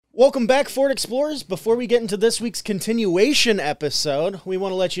Welcome back, Fort Explorers. Before we get into this week's continuation episode, we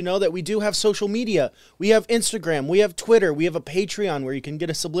want to let you know that we do have social media. We have Instagram, we have Twitter, we have a Patreon where you can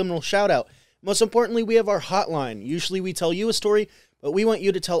get a subliminal shout out. Most importantly, we have our hotline. Usually we tell you a story, but we want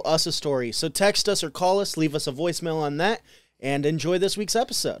you to tell us a story. So text us or call us, leave us a voicemail on that, and enjoy this week's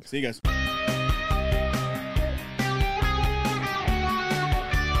episode. See you guys.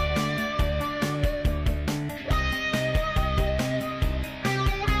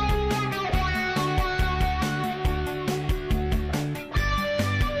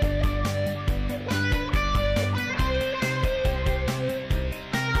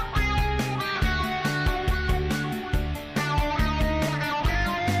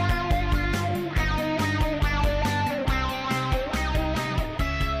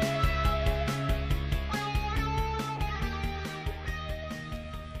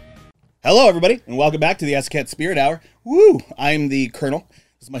 Hello, everybody, and welcome back to the Azcat Spirit Hour. Woo! I'm the Colonel.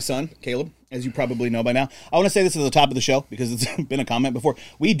 This is my son, Caleb, as you probably know by now. I want to say this at the top of the show because it's been a comment before.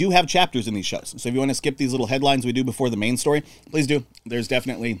 We do have chapters in these shows, so if you want to skip these little headlines we do before the main story, please do. There's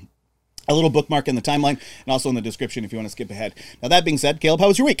definitely a little bookmark in the timeline and also in the description if you want to skip ahead. Now, that being said, Caleb, how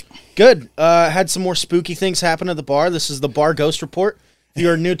was your week? Good. Had some more spooky things happen at the bar. This is the Bar Ghost Report. If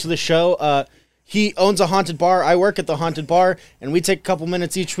you're new to the show, he owns a haunted bar. I work at the haunted bar, and we take a couple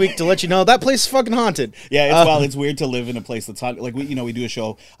minutes each week to let you know that place is fucking haunted. Yeah, it's weird to live in a place that's haunted. Like, we do a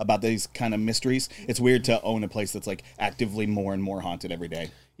show about these kind of mysteries. It's weird to own a place that's, like, actively more and more haunted every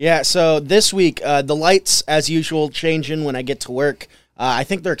day. Yeah, so this week, the lights, as usual, changing when I get to work. I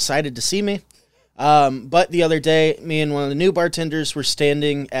think they're excited to see me. But the other day, me and one of the new bartenders were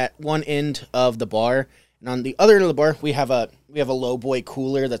standing at one end of the bar, and on the other end of the bar, we have a low boy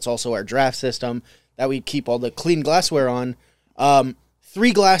cooler that's also our draft system that we keep all the clean glassware on.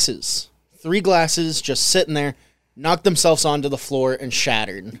 Three glasses just sitting there, knocked themselves onto the floor and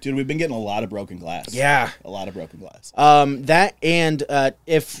shattered. Dude, we've been getting a lot of broken glass. Yeah. A lot of broken glass. That and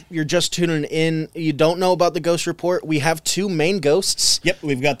if you're just tuning in, you don't know about the ghost report, we have two main ghosts. Yep,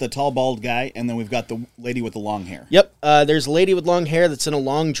 we've got the tall, bald guy, and then we've got the lady with the long hair. Yep, there's a lady with long hair that's in a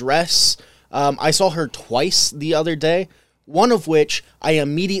long dress. I saw her twice the other day, one of which I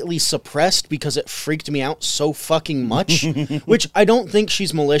immediately suppressed because it freaked me out so fucking much, which I don't think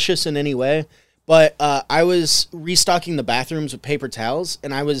she's malicious in any way, but I was restocking the bathrooms with paper towels,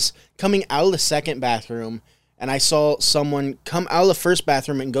 and I was coming out of the second bathroom, and I saw someone come out of the first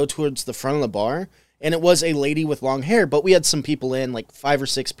bathroom and go towards the front of the bar, and it was a lady with long hair, but we had some people in, like 5 or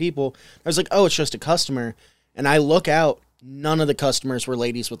 6 people. I was like, oh, it's just a customer, and I look out. None of the customers were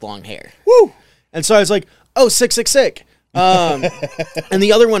ladies with long hair. Woo! And so I was like, oh, sick. And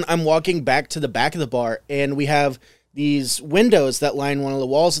the other one, I'm walking back to the back of the bar, and we have these windows that line one of the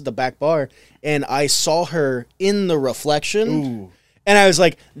walls at the back bar, and I saw her in the reflection. Ooh. And I was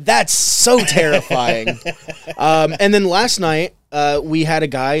like, that's so terrifying. And then last night, we had a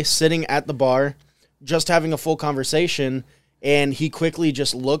guy sitting at the bar just having a full conversation, and he quickly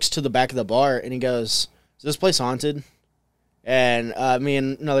just looks to the back of the bar, and he goes, is this place haunted? And me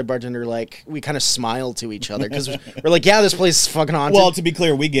and another bartender, like, we kind of smiled to each other because we're like, yeah, this place is fucking haunted. Well, to be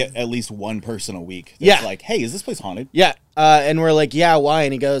clear, we get at least one person a week that's like, hey, is this place haunted? Yeah. And we're like, yeah, why?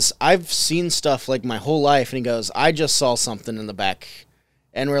 And he goes, I've seen stuff like my whole life. And he goes, I just saw something in the back.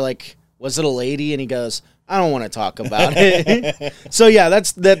 And we're like, was it a lady? And he goes, I don't want to talk about it. So yeah,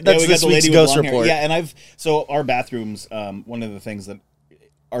 that's this week's ghost report. Yeah, and so our bathrooms, one of the things that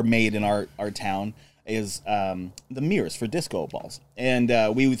are made in our town is the mirrors for disco balls. And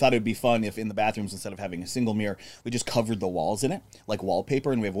we thought it would be fun if in the bathrooms, instead of having a single mirror, we just covered the walls in it, like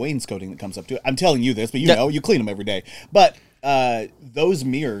wallpaper, and we have wainscoting that comes up to it. I'm telling you this, but you know, you clean them every day. But those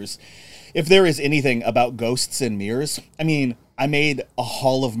mirrors, if there is anything about ghosts and mirrors, I mean, I made a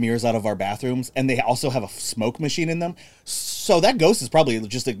hall of mirrors out of our bathrooms, and they also have a smoke machine in them. So that ghost is probably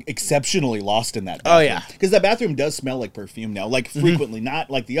just exceptionally lost in that bathroom. Oh, yeah. Because that bathroom does smell like perfume now, like frequently, not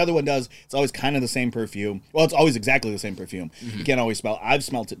like the other one does. It's always kind of the same perfume. Well, it's always exactly the same perfume. You can't always smell. I've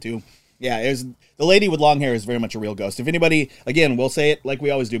smelt it too. Yeah, the lady with long hair is very much a real ghost. If anybody, again, we'll say it like we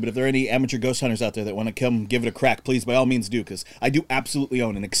always do, but if there are any amateur ghost hunters out there that want to come give it a crack, please, by all means do, because I do absolutely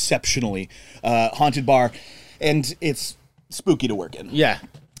own an exceptionally haunted bar, and it's spooky to work in. Yeah.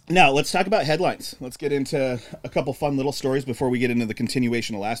 Now, let's talk about headlines. Let's get into a couple fun little stories before we get into the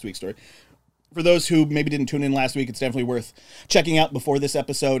continuation of last week's story. For those who maybe didn't tune in last week, it's definitely worth checking out before this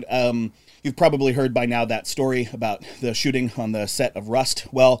episode. You've probably heard by now that story about the shooting on the set of Rust.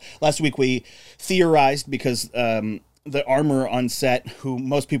 Well, last week we theorized because the armorer on set, who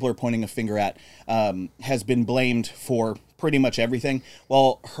most people are pointing a finger at, has been blamed for pretty much everything.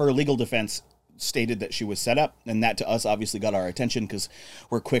 Well, her legal defense stated that she was set up, and that to us obviously got our attention because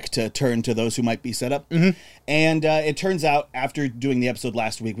we're quick to turn to those who might be set up. And it turns out after doing the episode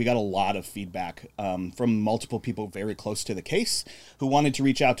last week, we got a lot of feedback from multiple people very close to the case who wanted to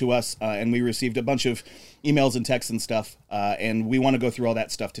reach out to us, and we received a bunch of emails and texts and stuff, and we want to go through all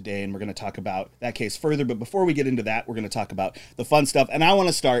that stuff today, and we're going to talk about that case further. But before we get into that, we're going to talk about the fun stuff, and I want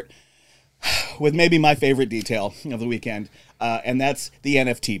to start with maybe my favorite detail of the weekend, and that's the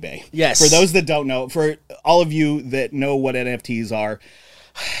NFT Bay. Yes. For those that don't know, for all of you that know what NFTs are,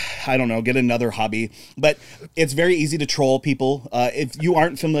 I don't know, get another hobby. But it's very easy to troll people. If you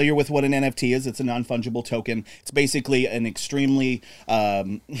aren't familiar with what an NFT is, it's a non-fungible token. It's basically an extremely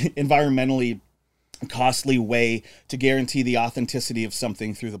environmentally costly way to guarantee the authenticity of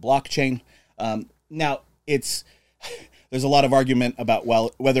something through the blockchain. Now, there's a lot of argument about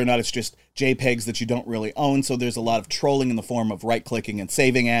whether or not it's just JPEGs that you don't really own, so there's a lot of trolling in the form of right-clicking and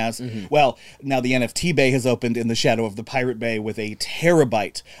saving as. Well, now the NFT Bay has opened in the shadow of the Pirate Bay with a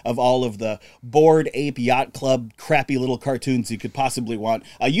terabyte of all of the Bored Ape Yacht Club crappy little cartoons you could possibly want.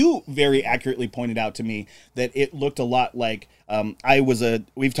 You very accurately pointed out to me that it looked a lot like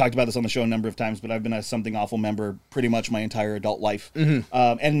we've talked about this on the show a number of times, but I've been a Something Awful member pretty much my entire adult life.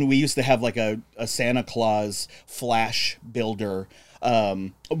 And we used to have like a Santa Claus Flash builder.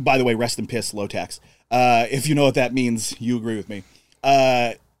 By the way, rest in piss, low tax. If you know what that means, you agree with me.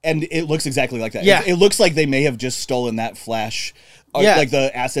 And it looks exactly like that. Yeah. It looks like they may have just stolen that Flash. Like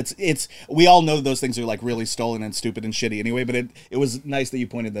the assets. We all know those things are like really stolen and stupid and shitty anyway, but it was nice that you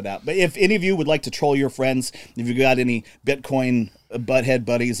pointed that out. But if any of you would like to troll your friends, if you got any Bitcoin butthead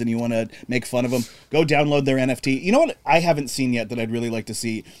buddies and you want to make fun of them, go download their NFT. You know what I haven't seen yet that I'd really like to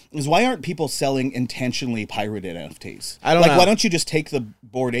see is why aren't people selling intentionally pirated NFTs? I don't know. Why don't you just take the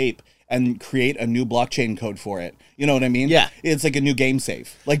Bored Ape and create a new blockchain code for it? You know what I mean? Yeah. It's like a new game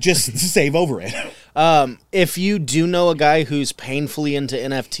save. Like, just save over it. If you do know a guy who's painfully into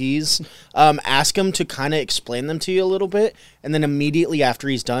NFTs, ask him to kind of explain them to you a little bit, and then immediately after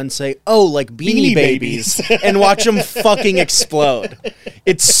he's done, say, "Oh, like Beanie Babies," and watch him fucking explode.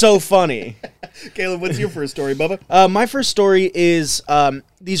 It's so funny. Caleb, what's your first story, Bubba? My first story is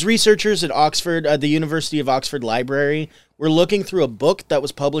these researchers at Oxford, the University of Oxford Library, were looking through a book that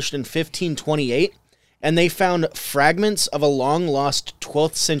was published in 1528, and they found fragments of a long-lost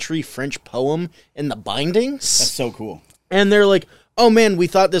 12th century French poem in the bindings. That's so cool. And they're like, oh man, we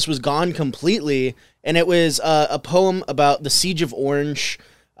thought this was gone completely, and it was a poem about the Siege of Orange.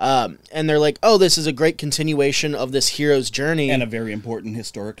 And they're like, oh, this is a great continuation of this hero's journey. And a very important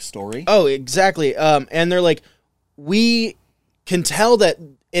historic story. Oh, exactly. And they're like, we can tell that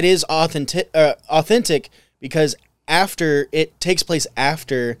it is authentic because it takes place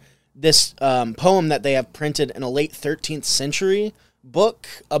after this poem that they have printed in a late 13th century book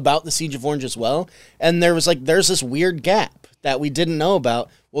about the Siege of Orange as well. And there's this weird gap that we didn't know about.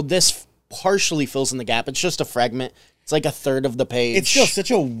 Well, this partially fills in the gap. It's just a fragment. It's like a third of the page. It's still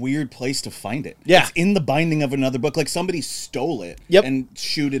such a weird place to find it. Yeah. It's in the binding of another book. Like somebody stole it and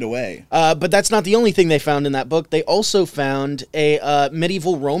shooed it away. But that's not the only thing they found in that book. They also found a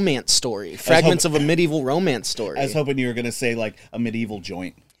medieval romance story. Fragments of a medieval romance story. I was hoping you were going to say like a medieval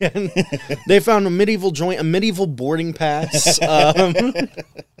joint. They found a medieval joint, a medieval boarding pass, and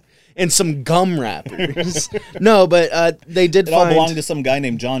some gum wrappers. No, but they did It find... all belonged to some guy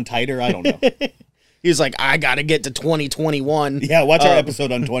named John Titor. I don't know. He was like, I gotta get to 2021. Yeah, watch our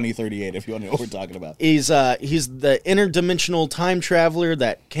episode on 2038 if you want to know what we're talking about. He's the interdimensional time traveler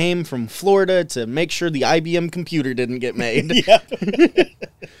that came from Florida to make sure the IBM computer didn't get made. Yeah.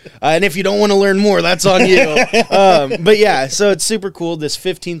 And if you don't want to learn more, that's on you. But yeah, so it's super cool. This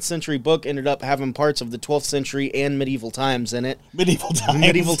 15th century book ended up having parts of the 12th century and medieval times in it. Medieval times.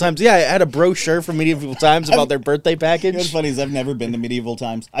 Medieval times. Yeah, it had a brochure from Medieval Times about their birthday package. You know what's funny is I've never been to Medieval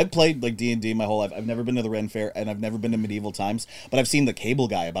Times. I've played like D&D my whole life. I've never been to the Ren Fair, and I've never been to Medieval Times, but I've seen the Cable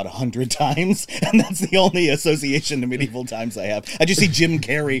Guy about 100 times, and that's the only association to Medieval Times I have. I just see Jim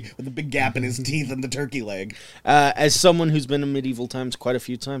Carrey with a big gap in his teeth and the turkey leg. As someone who's been to Medieval Times quite a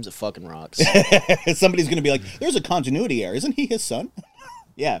few times, it fucking rocks. Somebody's going to be like, there's a continuity error. Isn't he his son?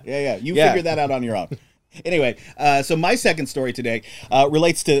 Yeah. You figure that out on your own. Anyway, so my second story today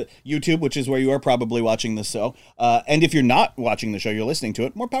relates to YouTube, which is where you are probably watching this show. And if you're not watching the show, you're listening to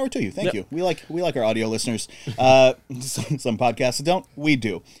it, more power to you. Thank you. We like our audio listeners. Some podcasts don't. We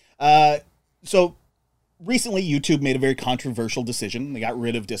do. So recently, YouTube made a very controversial decision. They got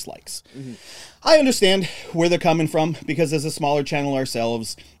rid of dislikes. I understand where they're coming from, because as a smaller channel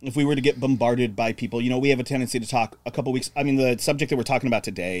ourselves, if we were to get bombarded by people, we have a tendency to talk a couple weeks. I mean, the subject that we're talking about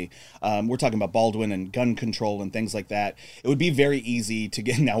today, we're talking about Baldwin and gun control and things like that. It would be very easy to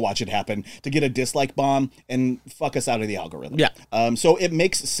get, now watch it happen, to get a dislike bomb and fuck us out of the algorithm. Yeah. So it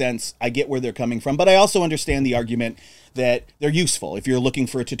makes sense. I get where they're coming from, but I also understand the argument that they're useful. If you're looking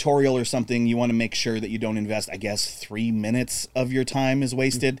for a tutorial or something, you want to make sure that you don't invest, I guess, 3 minutes of your time is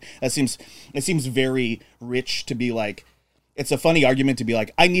wasted. It seems very rich to be like, it's a funny argument to be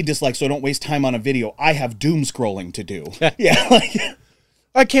like, I need dislikes so I don't waste time on a video. I have doom scrolling to do. Yeah. Like,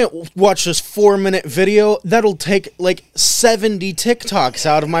 I can't watch this 4-minute video. That'll take like 70 TikToks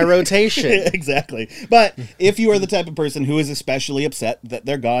out of my rotation. Exactly. But if you are the type of person who is especially upset that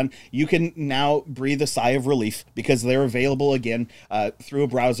they're gone, you can now breathe a sigh of relief because they're available again through a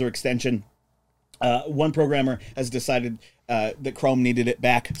browser extension. One programmer has decided that Chrome needed it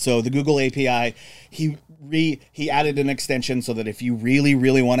back. So the Google API, he added an extension so that if you really,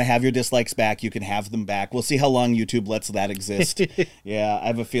 really want to have your dislikes back, you can have them back. We'll see how long YouTube lets that exist. Yeah, I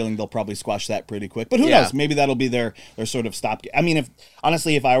have a feeling they'll probably squash that pretty quick. But who knows? Maybe that'll be their sort of stop. I mean,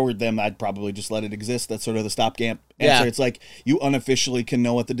 if I were them, I'd probably just let it exist. That's sort of the stopgap answer. It's like you unofficially can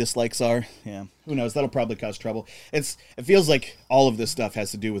know what the dislikes are. Yeah, who knows? That'll probably cause trouble. It feels like all of this stuff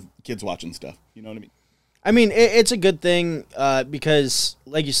has to do with kids watching stuff. You know what I mean? I mean, it's a good thing because,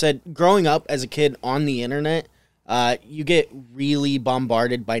 like you said, growing up as a kid on the internet, you get really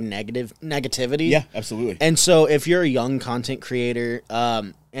bombarded by negativity. Yeah, absolutely. And so if you're a young content creator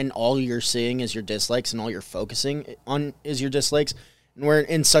and all you're seeing is your dislikes and all you're focusing on is your dislikes, and we're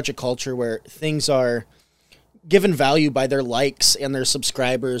in such a culture where things are given value by their likes and their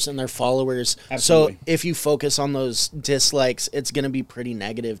subscribers and their followers. Absolutely. So if you focus on those dislikes, it's going to be pretty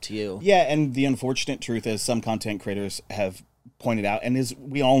negative to you. Yeah, and the unfortunate truth is some content creators have pointed out, and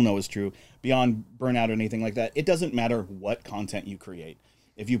we all know is true, beyond burnout or anything like that, it doesn't matter what content you create.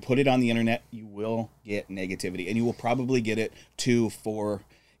 If you put it on the internet, you will get negativity, and you will probably get it 2, 4,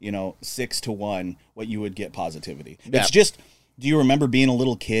 6 to 1 what you would get positivity. Yeah. It's just, do you remember being a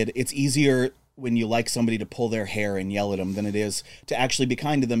little kid? It's easier when you like somebody to pull their hair and yell at them than it is to actually be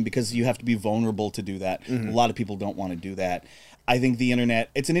kind to them, because you have to be vulnerable to do that. Mm-hmm. A lot of people don't want to do that. I think the internet,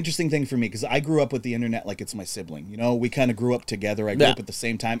 it's an interesting thing for me because I grew up with the internet like it's my sibling. We kind of grew up together. I grew up at the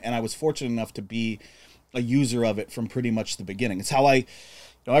same time, and I was fortunate enough to be a user of it from pretty much the beginning. It's how I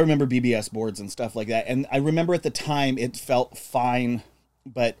remember BBS boards and stuff like that. And I remember at the time it felt fine,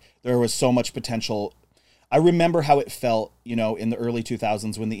 but there was so much potential. I remember how it felt, in the early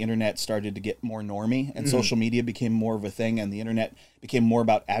 2000s when the internet started to get more normie and social media became more of a thing, and the internet became more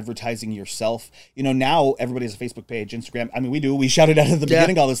about advertising yourself. Now everybody has a Facebook page, Instagram. I mean, we shouted out at the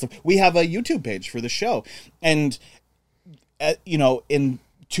beginning all this stuff. We have a YouTube page for the show. And, in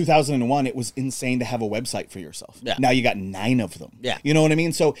 2001, it was insane to have a website for yourself. Yeah. Now you got 9 of them. Yeah. You know what I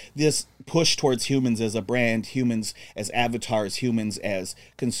mean? So this push towards humans as a brand, humans as avatars, humans as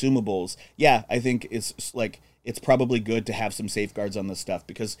consumables. Yeah, I think it's probably good to have some safeguards on this stuff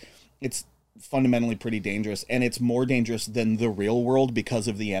because it's fundamentally pretty dangerous, and it's more dangerous than the real world because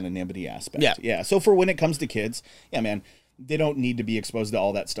of the anonymity aspect. Yeah. So for when it comes to kids, yeah, man, they don't need to be exposed to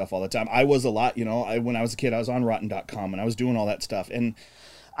all that stuff all the time. I was a lot, when I was a kid, I was on rotten.com and I was doing all that stuff, and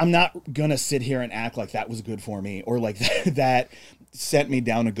I'm not going to sit here and act like that was good for me or like that sent me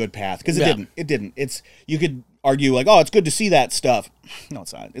down a good path, because it didn't. You could argue like, oh, it's good to see that stuff. No,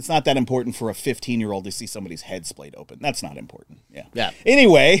 it's not. It's not that important for a 15-year-old to see somebody's head splayed open. That's not important. Yeah.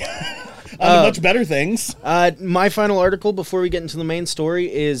 Anyway, on to much better things. My final article before we get into the main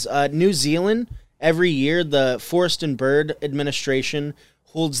story is New Zealand. Every year, the Forest and Bird Administration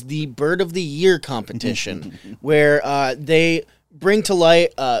holds the Bird of the Year competition, where they bring to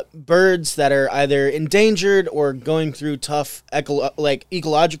light birds that are either endangered or going through tough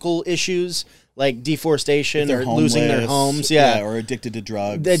ecological issues like deforestation or losing their homes. Or addicted to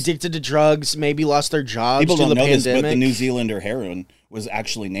drugs. Addicted to drugs, maybe lost their jobs People due to don't the know pandemic. this, but the New Zealander heroin was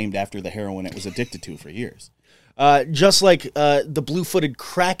actually named after the heroin it was addicted to for years. Just like the blue-footed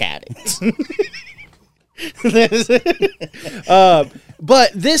crack addict.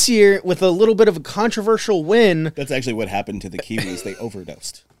 But this year, with a little bit of a controversial win... That's actually what happened to the Kiwis. They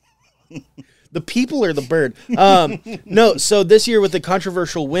overdosed. The people or the bird? No, so this year with the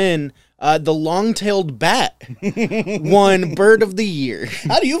controversial win, the long-tailed bat won Bird of the Year.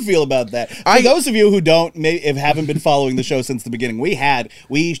 How do you feel about that? For those of you who haven't been following the show since the beginning,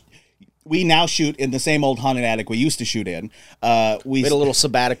 we now shoot in the same old haunted attic we used to shoot in. We had a little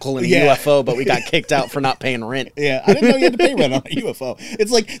sabbatical in a UFO, but we got kicked out for not paying rent. Yeah, I didn't know you had to pay rent on a UFO.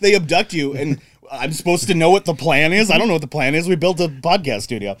 It's like they abduct you, and I'm supposed to know what the plan is? I don't know what the plan is. We built a podcast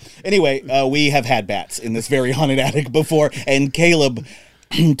studio. Anyway, we have had bats in this very haunted attic before, and Caleb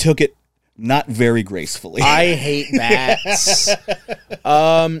took it not very gracefully. I hate bats.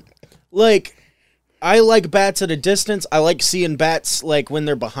 Like, I like bats at a distance. I like seeing bats, like, when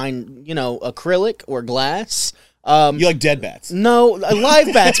they're behind, acrylic or glass. You like dead bats? No,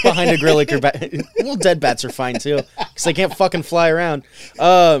 live bats behind acrylic or well, dead bats are fine too, because they can't fucking fly around.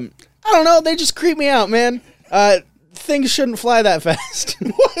 I don't know. They just creep me out, man. Things shouldn't fly that fast.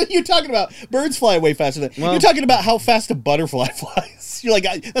 What are you talking about? Birds fly way faster than... You're talking about how fast a butterfly flies. You're like,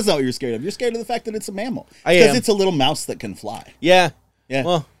 that's not what you're scared of. You're scared of the fact that it's a mammal. Because it's a little mouse that can fly. Yeah. Yeah.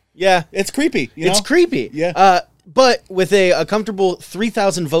 Well, yeah. It's creepy. It's creepy. Yeah. But with a comfortable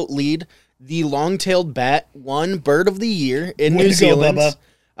 3,000 vote lead, the long-tailed bat won Bird of the Year in New Zealand.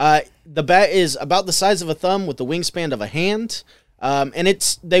 The bat is about the size of a thumb with the wingspan of a hand.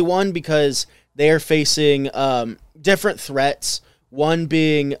 And they won because they are facing different threats, one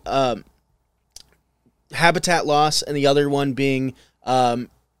being habitat loss and the other one being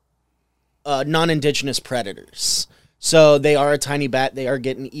non-indigenous predators. So they are a tiny bat. They are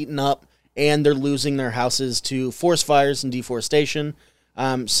getting eaten up, and they're losing their houses to forest fires and deforestation.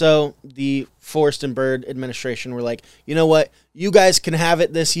 So the Forest and Bird Administration were like, you know what? You guys can have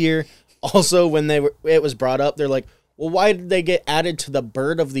it this year. Also, when it was brought up, they're like, well, why did they get added to the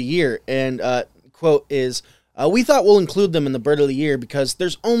Bird of the Year? And quote is, we thought we'll include them in the Bird of the Year because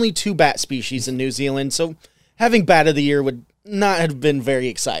there's only 2 bat species in New Zealand, so having Bat of the Year would not have been very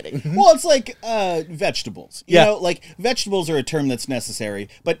exciting. Well, it's like vegetables. You know, like vegetables are a term that's necessary,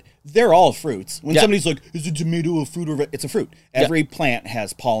 but they're all fruits. When somebody's like, is a tomato a fruit or it's a fruit. Every plant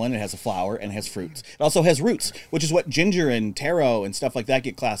has pollen, it has a flower, and it has fruits. It also has roots, which is what ginger and taro and stuff like that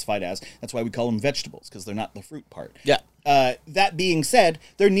get classified as. That's why we call them vegetables, because they're not the fruit part. Yeah. That being said,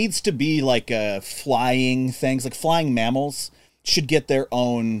 there needs to be like flying things, like flying mammals should get their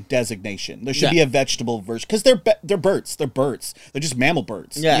own designation. There should be a vegetable version, because they're birds. They're birds. They're just mammal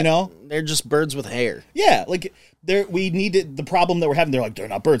birds. Yeah, you know, they're just birds with hair. Yeah, like we needed the problem that we're having. They're like, they're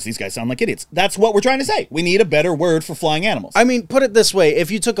not birds. These guys sound like idiots. That's what we're trying to say. We need a better word for flying animals. I mean, put it this way: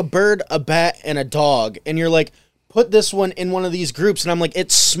 if you took a bird, a bat, and a dog, and you're like, put this one in one of these groups, and I'm like,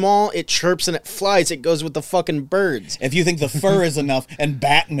 it's small, it chirps, and it flies. It goes with the fucking birds. If you think the fur is enough and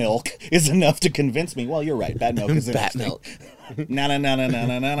bat milk is enough to convince me, well, you're right. Bat milk is Bat interesting. milk.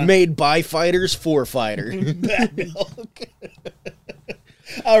 Na. Made by fighters for fighter. Bat milk.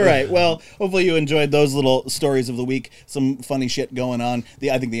 All right. Well, hopefully you enjoyed those little stories of the week. Some funny shit going on.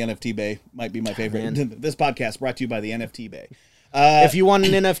 I think the NFT Bay might be my favorite. This podcast brought to you by the NFT Bay. If you want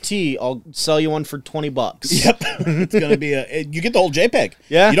an NFT, I'll sell you one for $20. Yep. It's going to be you get the whole JPEG.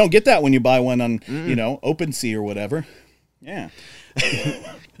 Yeah. You don't get that when you buy one on, OpenSea or whatever. Yeah.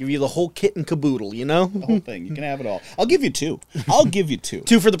 Give you the whole kit and caboodle, The whole thing. You can have it all. I'll give you 2.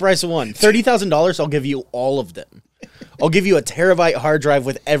 2 for the price of 1. $30,000, I'll give you all of them. I'll give you a terabyte hard drive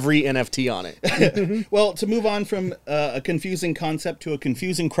with every NFT on it. Well, to move on from a confusing concept to a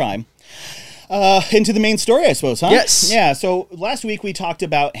confusing crime, into the main story, I suppose, huh? Yes. Yeah, so last week we talked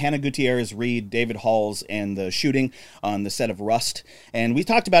about Hannah Gutierrez Reed, David Halls, and the shooting on the set of Rust. And we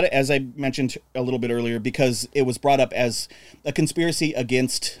talked about it, as I mentioned a little bit earlier, because it was brought up as a conspiracy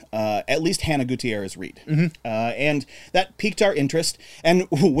against at least Hannah Gutierrez Reed. And that piqued our interest. And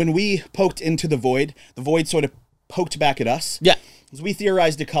when we poked into the void sort of poked back at us. Yeah. We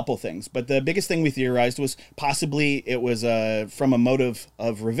theorized a couple things, but the biggest thing we theorized was possibly it was from a motive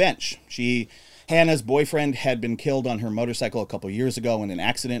of revenge. Hannah's boyfriend had been killed on her motorcycle a couple years ago in an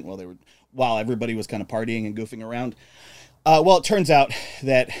accident while everybody was kind of partying and goofing around. Well, it turns out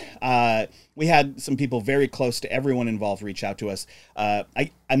that we had some people very close to everyone involved reach out to us.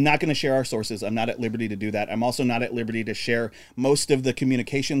 I'm not going to share our sources. I'm not at liberty to do that. I'm also not at liberty to share most of the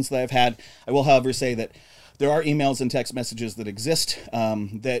communications that I've had. I will, however, say that there are emails and text messages that exist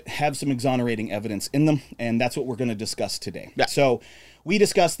that have some exonerating evidence in them, and that's what we're going to discuss today. Yeah. So we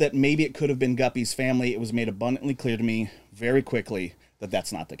discussed that maybe it could have been Guppy's family. It was made abundantly clear to me very quickly that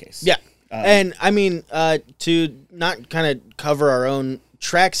that's not the case. Yeah. And, I mean, to not kind of cover our own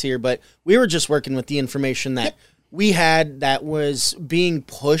tracks here, but we were just working with the information that we had that was being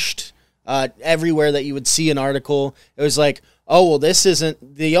pushed everywhere that you would see an article. It was like, oh, well, this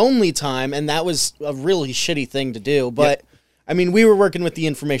isn't the only time, and that was a really shitty thing to do. But, I mean, we were working with the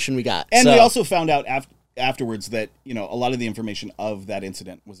information we got. And we also found out afterwards that, a lot of the information of that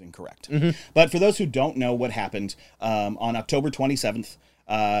incident was incorrect. But for those who don't know what happened, on October 27th,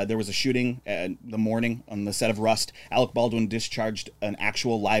 There was a shooting in the morning on the set of Rust. Alec Baldwin discharged an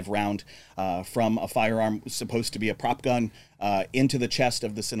actual live round from a firearm supposed to be a prop gun into the chest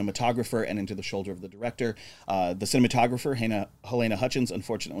of the cinematographer and into the shoulder of the director. The cinematographer, Helena Hutchins,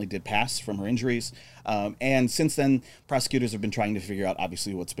 unfortunately did pass from her injuries. And since then, prosecutors have been trying to figure out,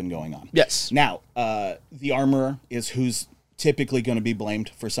 obviously, what's been going on. Yes. Now, the armorer is who's typically going to be blamed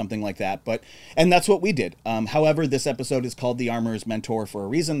for something like that, and that's what we did. However, this episode is called The Armorer's Mentor for a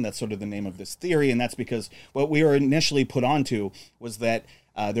reason. That's sort of the name of this theory, and that's because what we were initially put onto was that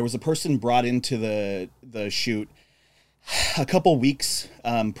there was a person brought into the shoot a couple weeks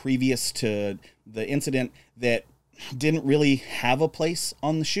previous to the incident that didn't really have a place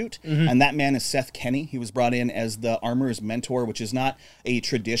on the shoot, and that man is Seth Kenny. He was brought in as the armorer's mentor, which is not a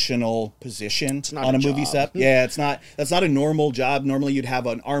traditional position on a movie set. Yeah, it's not. That's not a normal job. Normally, you'd have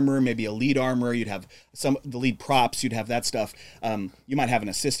an armorer, maybe a lead armorer. You'd have the lead props. You'd have that stuff. You might have an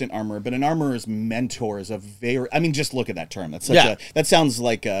assistant armorer, but an armorer's mentor is a very. I mean, just look at that term. That's such that sounds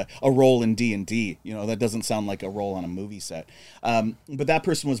like a role in D&D. You know, that doesn't sound like a role on a movie set. But that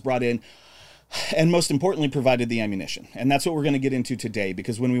person was brought in, and most importantly, provided the ammunition. And that's what we're going to get into today,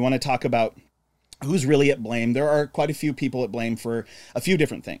 because when we want to talk about who's really at blame, there are quite a few people at blame for a few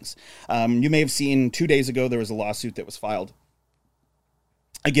different things. You may have seen 2 days ago, there was a lawsuit that was filed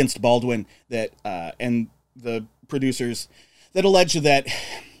against Baldwin that and the producers that alleged that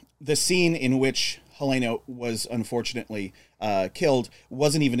the scene in which Helena was unfortunately killed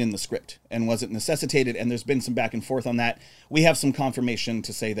wasn't even in the script and wasn't necessitated, and there's been some back and forth on that. We have some confirmation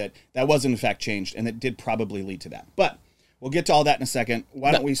to say that that was in fact changed, and it did probably lead to that. But we'll get to all that in a second.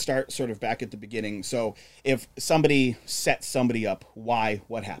 Why don't we start sort of back at the beginning? So if somebody set somebody up, why?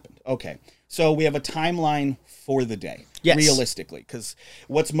 What happened? Okay, so we have a timeline for the day, realistically, because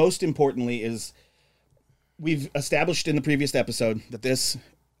what's most importantly is we've established in the previous episode that this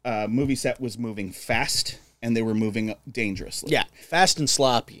movie set was moving fast, and they were moving dangerously. Yeah, fast and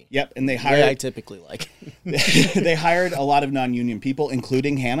sloppy. Yep, and they hired. I typically like. They hired a lot of non-union people,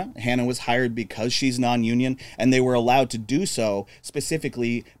 including Hannah. Hannah was hired because she's non-union, and they were allowed to do so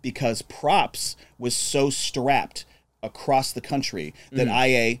specifically because props was so strapped across the country that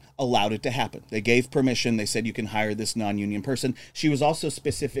IA allowed it to happen. They gave permission. They said you can hire this non-union person. She was also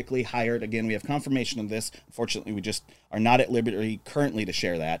specifically hired. Again, we have confirmation of this. Unfortunately, we just are not at liberty currently to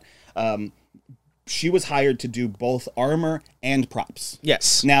share that. She was hired to do both armor and props.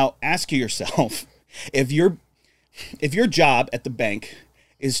 Yes. Now, ask yourself, if your job at the bank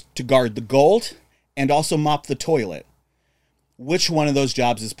is to guard the gold and also mop the toilet, which one of those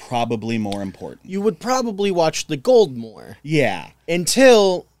jobs is probably more important? You would probably watch the gold more. Yeah.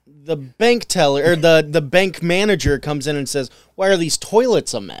 Until the bank teller or the bank manager comes in and says, "Why are these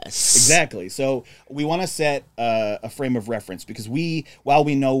toilets a mess?" Exactly. So we want to set a frame of reference, because while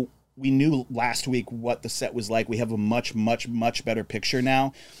we knew last week what the set was like, we have a much, much, much better picture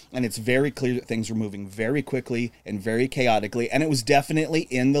now. And it's very clear that things were moving very quickly and very chaotically. And it was definitely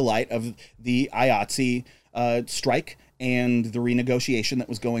in the light of the IATSE strike and the renegotiation that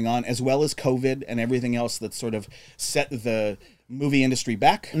was going on, as well as COVID and everything else that sort of set the movie industry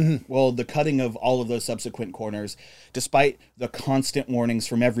back. Well, the cutting of all of those subsequent corners, despite the constant warnings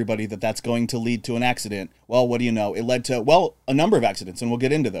from everybody that that's going to lead to an accident, well, what do you know? It led to, well, a number of accidents, and we'll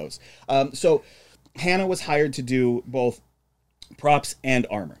get into those. So Hannah was hired to do both props and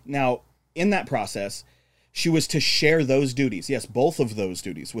armor. Now, in that process, she was to share those duties, yes, both of those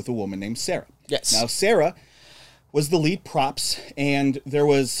duties, with a woman named Sarah. Yes. Now, Sarah was the lead props, and there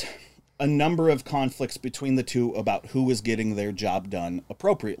was a number of conflicts between the two about who was getting their job done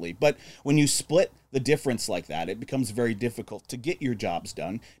appropriately. But when you split the difference like that, it becomes very difficult to get your jobs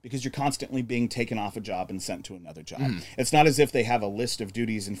done, because you're constantly being taken off a job and sent to another job. It's not as if they have a list of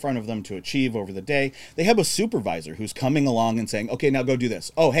duties in front of them to achieve over the day. They have a supervisor who's coming along and saying, okay, now go do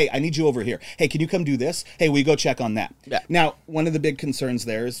this. Oh, hey, I need you over here. Hey, can you come do this? Hey, will you go check on that? Yeah. Now, one of the big concerns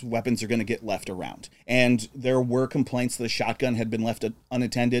there is weapons are going to get left around. And there were complaints that a shotgun had been left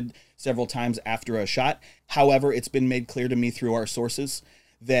unattended several times after a shot. However, it's been made clear to me through our sources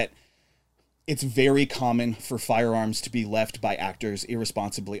that it's very common for firearms to be left by actors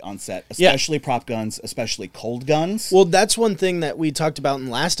irresponsibly on set, especially prop guns, especially cold guns. Well, that's one thing that we talked about in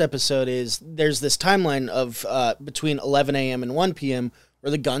the last episode is there's this timeline of between 11 a.m. and 1 p.m.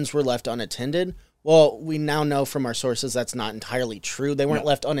 where the guns were left unattended. Well, we now know from our sources that's not entirely true. They weren't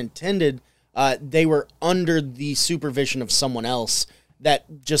left unattended. They were under the supervision of someone else that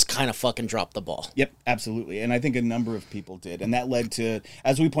just kind of fucking dropped the ball. Yep, absolutely. And I think a number of people did. And that led to,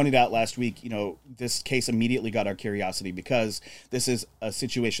 as we pointed out last week, this case immediately got our curiosity because this is a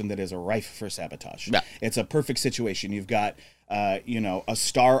situation that is rife for sabotage. Yeah. It's a perfect situation. You've got, a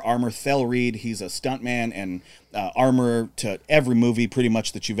star armor, Thel Reed. He's a stuntman and armorer to every movie pretty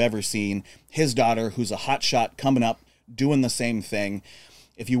much that you've ever seen. His daughter, who's a hotshot, coming up, doing the same thing.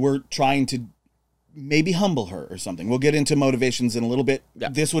 If you were trying to maybe humble her or something. We'll get into motivations in a little bit. Yeah.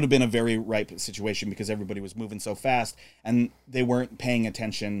 This would have been a very ripe situation because everybody was moving so fast and they weren't paying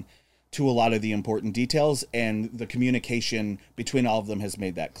attention to a lot of the important details, and the communication between all of them has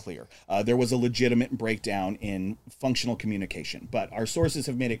made that clear. There was a legitimate breakdown in functional communication, but our sources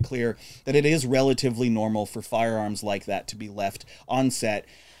have made it clear that it is relatively normal for firearms like that to be left on set.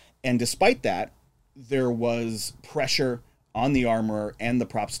 And despite that, there was pressure on the armorer and the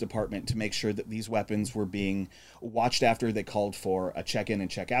props department to make sure that these weapons were being watched after. They called for a check-in and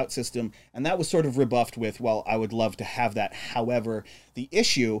check-out system, and that was sort of rebuffed with, well, I would love to have that. However, the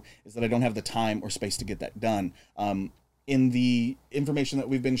issue is that I don't have the time or space to get that done. In the information that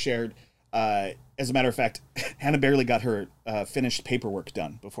we've been shared, as a matter of fact, Hannah barely got her finished paperwork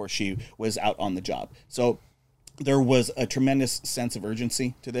done before she was out on the job. So there was a tremendous sense of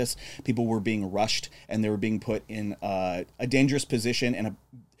urgency to this. People were being rushed, and they were being put in a dangerous position. And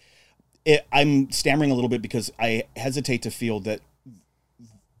I'm stammering a little bit because I hesitate to feel that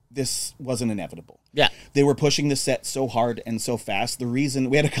this wasn't inevitable. Yeah. They were pushing the set so hard and so fast. The reason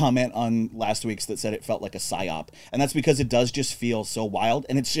we had a comment on last week's that said it felt like a psyop, and that's because it does just feel so wild,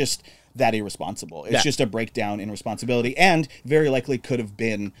 and it's just that irresponsible. It's just a breakdown in responsibility, and very likely could have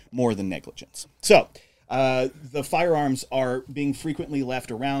been more than negligence. So the firearms are being frequently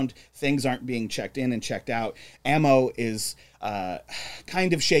left around. Things aren't being checked in and checked out. Ammo is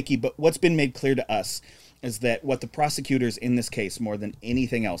kind of shaky, but what's been made clear to us is that what the prosecutors in this case, more than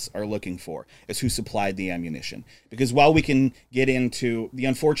anything else, are looking for is who supplied the ammunition. Because while we can get into the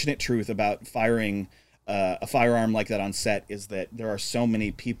unfortunate truth about firing a firearm like that on set, is that there are so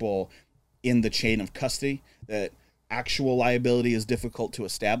many people in the chain of custody that actual liability is difficult to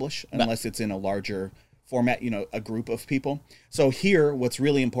establish unless it's in a larger format, a group of people. So here, what's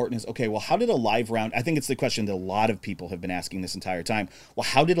really important is, okay, well, how did a live round, I think it's the question that a lot of people have been asking this entire time, well,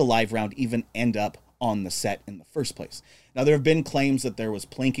 how did a live round even end up on the set in the first place? Now, there have been claims that there was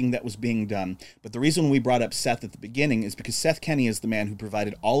plinking that was being done, but the reason we brought up Seth at the beginning is because Seth Kenney is the man who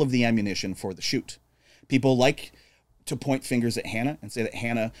provided all of the ammunition for the shoot. People like to point fingers at Hannah and say that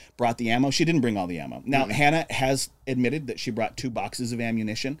Hannah brought the ammo. She didn't bring all the ammo. Now, Hannah has admitted that she brought 2 boxes of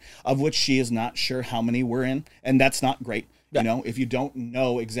ammunition, of which she is not sure how many were in, and that's not great. Yeah. If you don't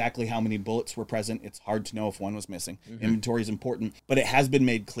know exactly how many bullets were present, it's hard to know if one was missing. Inventory is important, but it has been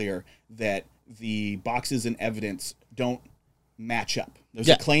made clear that the boxes and evidence don't match up. There's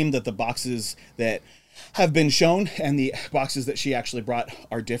a claim that the boxes that have been shown and the boxes that she actually brought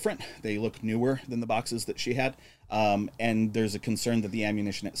are different. They look newer than the boxes that she had. And there's a concern that the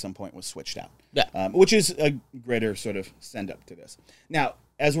ammunition at some point was switched out, which is a greater sort of send up to this. Now,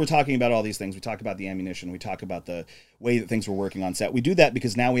 as we're talking about all these things, we talk about the ammunition, we talk about the way that things were working on set. We do that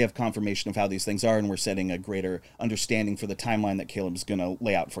because now we have confirmation of how these things are, and we're setting a greater understanding for the timeline that Caleb's going to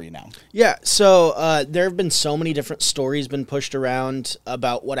lay out for you now. Yeah, so there have been so many different stories been pushed around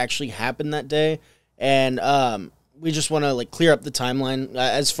about what actually happened that day, and we just want to clear up the timeline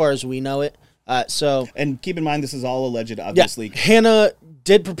as far as we know it. And keep in mind, this is all alleged, obviously. Yeah, Hannah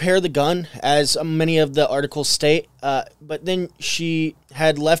did prepare the gun, as many of the articles state, but then she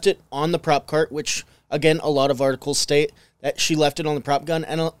had left it on the prop cart, which, again, a lot of articles state that she left it on the prop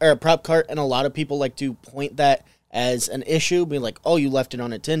cart, and a lot of people like to point that as an issue, being like, oh, you left it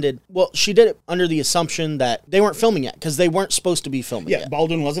unattended. Well, she did it under the assumption that they weren't filming yet, because they weren't supposed to be filming yet.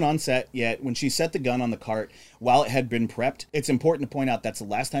 Baldwin wasn't on set yet. When she set the gun on the cart, while it had been prepped, it's important to point out that's the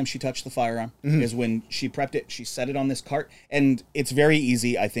last time she touched the firearm, is when she prepped it, she set it on this cart, and it's very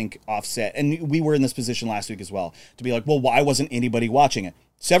easy, I think, offset. And we were in this position last week as well, to be like, well, why wasn't anybody watching it?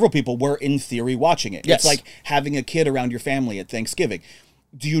 Several people were, in theory, watching it. Yes. It's like having a kid around your family at Thanksgiving.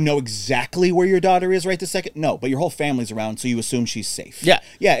 Do you know exactly where your daughter is right this second? No, but your whole family's around, so you assume she's safe. Yeah,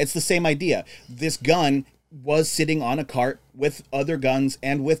 it's the same idea. This gun was sitting on a cart with other guns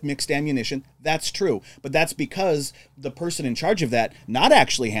and with mixed ammunition. That's true. But that's because the person in charge of that, not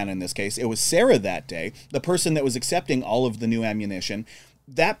actually Hannah in this case, it was Sarah that day, the person that was accepting all of the new ammunition,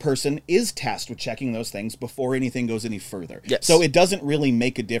 that person is tasked with checking those things before anything goes any further. Yes. So it doesn't really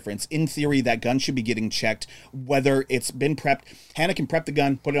make a difference. In theory, that gun should be getting checked, whether it's been prepped. Hannah can prep the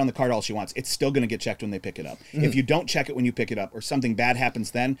gun, put it on the cart all she wants. It's still going to get checked when they pick it up. If you don't check it when you pick it up, or something bad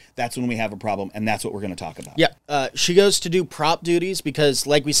happens then, that's when we have a problem, and that's what we're going to talk about. Yeah. She goes to do prop duties because,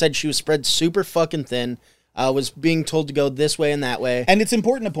 like we said, she was spread super fucking thin, was being told to go this way and that way. And it's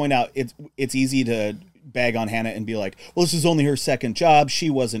important to point out, it's easy to bag on Hannah and be like, well, this is only her second job. She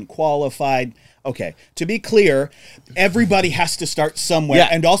wasn't qualified. Okay, to be clear, everybody has to start somewhere. Yeah.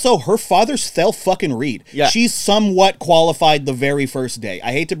 And also, her father's Thel fucking Reed. Yeah. She's somewhat qualified the very first day.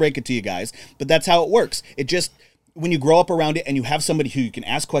 I hate to break it to you guys, but that's how it works. It just, when you grow up around it and you have somebody who you can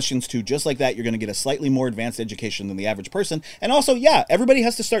ask questions to just like that, you're going to get a slightly more advanced education than the average person. And also, yeah, everybody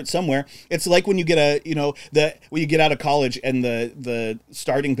has to start somewhere. It's like when you get when you get out of college and the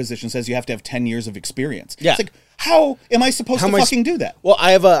starting position says you have to have 10 years of experience. Yeah. It's like, how am I supposed to fucking do that? Well,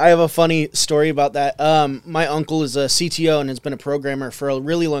 I have a funny story about that. My uncle is a CTO and has been a programmer for a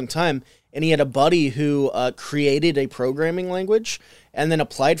really long time, and he had a buddy who created a programming language and then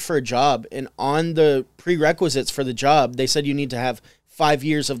applied for a job. And on the prerequisites for the job, they said you need to have 5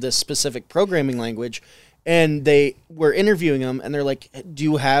 years of this specific programming language. And they were interviewing him, and they're like, do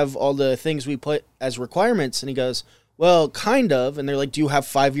you have all the things we put as requirements? And he goes, well, kind of. And they're like, do you have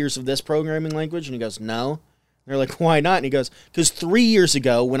 5 years of this programming language? And he goes, no. They're like, why not? And he goes, because 3 years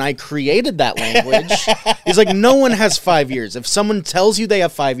ago when I created that language, he's like, no one has 5 years. If someone tells you they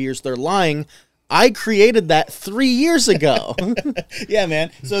have 5 years, they're lying. I created that 3 years ago. Yeah,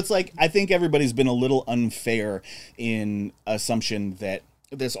 man. So it's like, I think everybody's been a little unfair in assumption that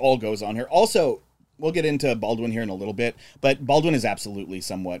this all goes on here. Also, we'll get into Baldwin here in a little bit, but Baldwin is absolutely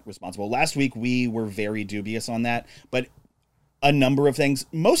somewhat responsible. Last week, we were very dubious on that, but a number of things.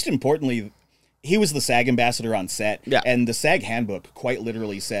 Most importantly, he was the SAG ambassador on set, and the SAG handbook quite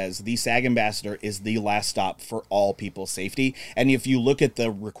literally says the SAG ambassador is the last stop for all people's safety. And if you look at the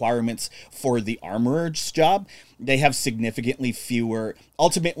requirements for the armorer's job, they have significantly fewer.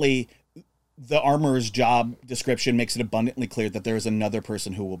 Ultimately, the armorer's job description makes it abundantly clear that there is another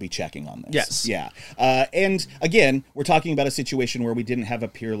person who will be checking on this. Yes. Yeah. And again, we're talking about a situation where we didn't have a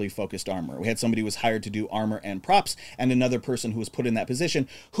purely focused armorer. We had somebody who was hired to do armor and props, and another person who was put in that position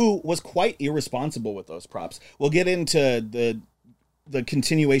who was quite irresponsible with those props. We'll get into the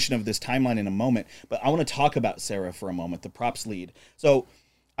continuation of this timeline in a moment, but I want to talk about Sarah for a moment, the props lead. So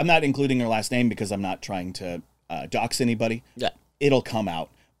I'm not including her last name because I'm not trying to dox anybody. Yeah. It'll come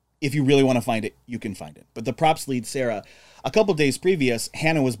out. If you really want to find it, you can find it. But the props lead, Sarah, a couple days previous,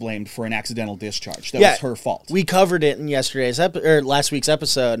 Hannah was blamed for an accidental discharge. That was her fault. We covered it in last week's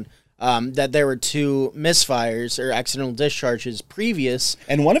episode, that there were 2 misfires or accidental discharges previous.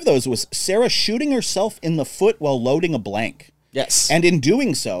 And one of those was Sarah shooting herself in the foot while loading a blank. Yes. And in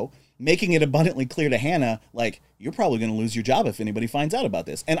doing so, making it abundantly clear to Hannah, like, you're probably going to lose your job if anybody finds out about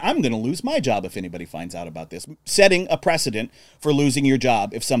this. And I'm going to lose my job if anybody finds out about this. Setting a precedent for losing your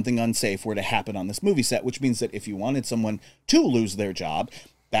job if something unsafe were to happen on this movie set, which means that if you wanted someone to lose their job,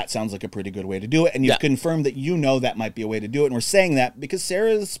 that sounds like a pretty good way to do it. And you've confirmed that you know that might be a way to do it. And we're saying that because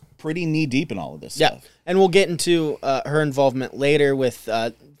Sarah's pretty knee-deep in all of this stuff. And we'll get into her involvement later with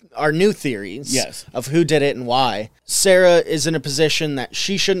our new theories of who did it and why. Sarah is in a position that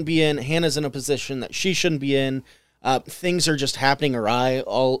she shouldn't be in. Hannah's in a position that she shouldn't be in. Things are just happening awry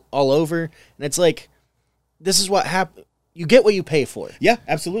all over. And it's like, this is what happened. You get what you pay for. Yeah,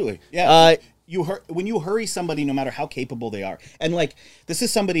 absolutely. Yeah. When you hurry somebody, no matter how capable they are. And like, this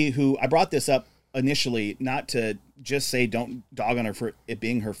is somebody who, I brought this up initially, not to just say don't dog on her for it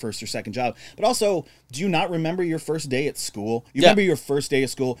being her first or second job, but also, do you not remember your first day at school? You remember your first day of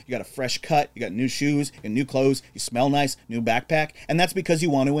school, you got a fresh cut, you got new shoes and new clothes, you smell nice, new backpack, and that's because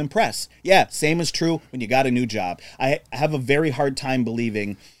you want to impress. Yeah, same is true when you got a new job. I have a very hard time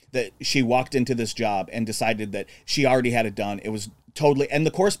believing that she walked into this job and decided that she already had it done. It was totally, and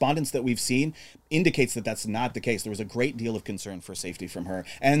the correspondence that we've seen indicates that that's not the case. There was a great deal of concern for safety from her,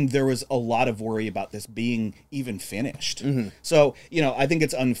 and there was a lot of worry about this being even finished. So, I think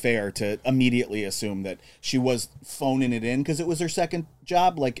it's unfair to immediately assume that she was phoning it in because it was her second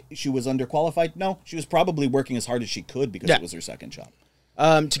job, like she was underqualified. No, she was probably working as hard as she could because it was her second job.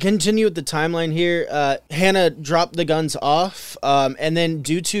 To continue with the timeline here, Hannah dropped the guns off, and then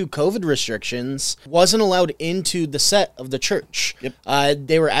due to COVID restrictions, wasn't allowed into the set of the church.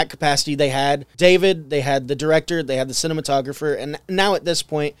 They were at capacity. They had David, they had the director, they had the cinematographer, and now at this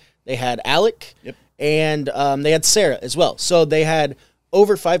point, they had Alec, and they had Sarah as well. So they had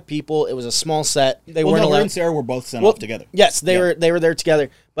over 5 people. It was a small set. They weren't allowed. Her and Sarah were both sent off together. Yes, they were there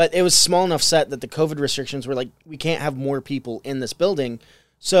together. But it was small enough set that the COVID restrictions were like, we can't have more people in this building.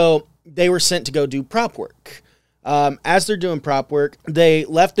 So they were sent to go do prop work. As they're doing prop work, they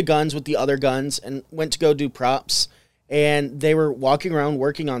left the guns with the other guns and went to go do props. And they were walking around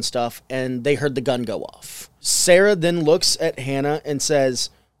working on stuff, and they heard the gun go off. Sarah then looks at Hannah and says,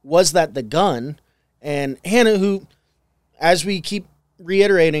 "Was that the gun?" And Hannah, who, as we keep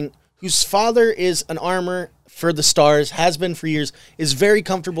reiterating, whose father is an armor for the Stars, has been for years, is very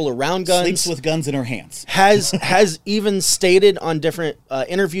comfortable around guns. Sleeps with guns in her hands. Has even stated on different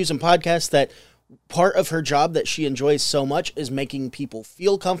interviews and podcasts that part of her job that she enjoys so much is making people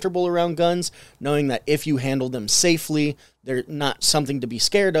feel comfortable around guns, knowing that if you handle them safely, they're not something to be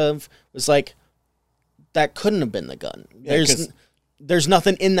scared of. Was like, that couldn't have been the gun. Yeah, There's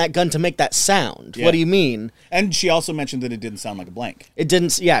nothing in that gun to make that sound. Yeah. What do you mean? And she also mentioned that it didn't sound like a blank. It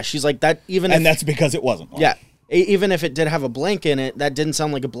didn't. Yeah, she's like that. And that's because it wasn't one. Yeah, even if it did have a blank in it, that didn't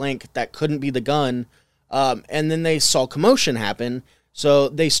sound like a blank. That couldn't be the gun. And then they saw commotion happen, so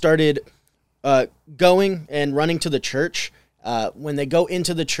they started going and running to the church. When they go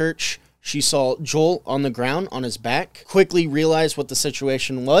into the church, she saw Joel on the ground on his back, quickly realized what the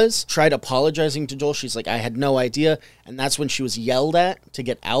situation was, tried apologizing to Joel. She's like, "I had no idea." And that's when she was yelled at to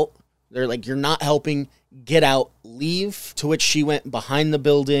get out. They're like, "You're not helping. Get out, leave." To which she went behind the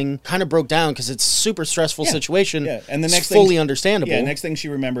building, kind of broke down because it's a super stressful situation. Yeah, and the it's next fully understandable. Yeah, next thing she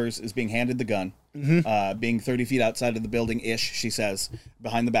remembers is being handed the gun, being 30 feet outside of the building-ish, she says,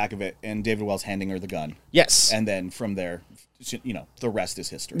 behind the back of it, and David Wells handing her the gun. Yes. And then from there, you know, the rest is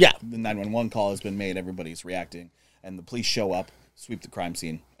history. Yeah. The 911 call has been made, everybody's reacting, and the police show up, sweep the crime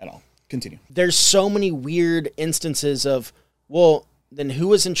scene, and all. Continue. There's so many weird instances of, well, then who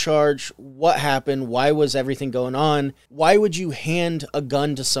was in charge? What happened? Why was everything going on? Why would you hand a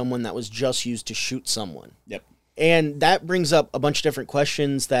gun to someone that was just used to shoot someone? Yep. And that brings up a bunch of different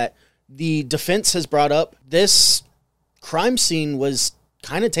questions that the defense has brought up. This crime scene was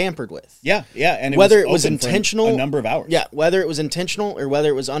kind of tampered with. Yeah, and whether it was open for intentional, a number of hours. Yeah, whether it was intentional or whether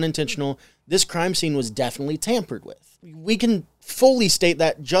it was unintentional, this crime scene was definitely tampered with. We can fully state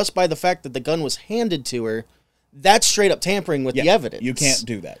that just by the fact that the gun was handed to her. That's straight up tampering with the evidence. You can't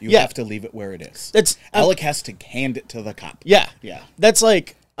do that. You have to leave it where it is. That's Alec has to hand it to the cop. Yeah. Yeah. That's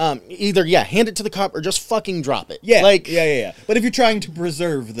like either hand it to the cop or just fucking drop it. Yeah. Like Yeah. But if you're trying to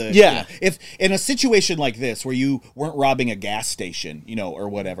preserve the if in a situation like this where you weren't robbing a gas station, you know, or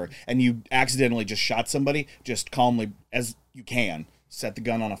whatever, and you accidentally just shot somebody, just calmly as you can set the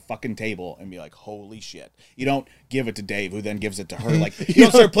gun on a fucking table and be like, holy shit. You don't give it to Dave, who then gives it to her. Like, you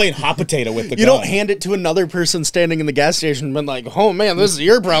don't start playing hot potato with the gun. You don't hand it to another person standing in the gas station and been like, oh man, this is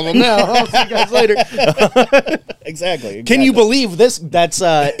your problem now. I'll see you guys later. Exactly. Can you believe this? That's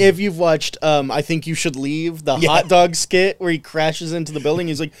if you've watched I Think You Should Leave, the hot dog skit where he crashes into the building.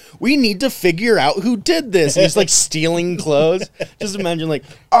 He's like, we need to figure out who did this. And he's like stealing clothes. Just imagine like,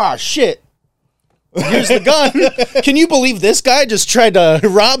 shit. Here's the gun. Can you believe this guy just tried to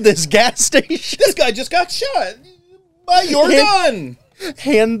rob this gas station? This guy just got shot by your gun.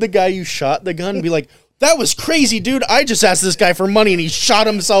 Hand the guy you shot the gun and be like, that was crazy, dude. I just asked this guy for money and he shot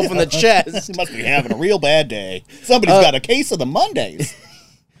himself in the chest. He must be having a real bad day. Somebody's got a case of the Mondays.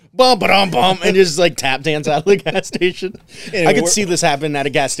 Bum, and just like tap dance out of the gas station. Anyway, I could see this happen at a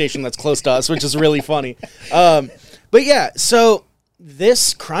gas station that's close to us, which is really funny. But yeah, so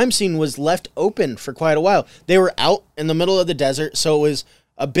this crime scene was left open for quite a while. They were out in the middle of the desert, so it was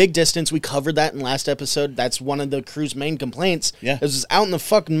a big distance. We covered that in last episode. That's one of the crew's main complaints. Yeah. It was out in the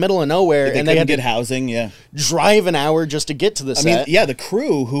fucking middle of nowhere, and they had to get housing. Yeah, drive an hour just to get to the set. I mean, yeah, the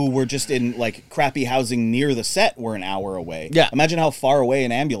crew who were just in like crappy housing near the set were an hour away. Yeah, imagine how far away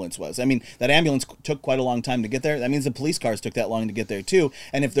an ambulance was. I mean, that ambulance took quite a long time to get there. That means the police cars took that long to get there too.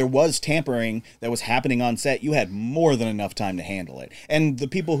 And if there was tampering that was happening on set, you had more than enough time to handle it. And the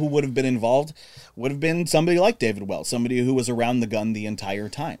people who would have been involved would have been somebody like David Wells, somebody who was around the gun the entire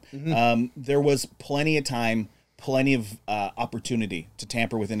time. Mm-hmm. There was plenty of time, plenty of opportunity to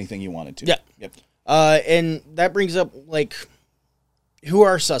tamper with anything you wanted to. Yeah. Yep. And that brings up, like, who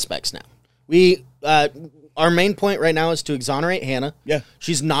are suspects now? We, our main point right now is to exonerate Hannah. Yeah.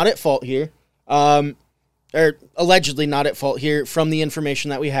 She's not at fault here. Or allegedly not at fault here from the information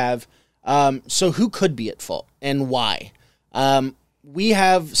that we have. So who could be at fault and why? We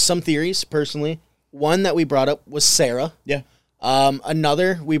have some theories, personally. One that we brought up was Sarah. Yeah.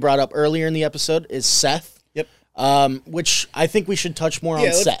 Another we brought up earlier in the episode is Seth. Yep. Which I think we should touch more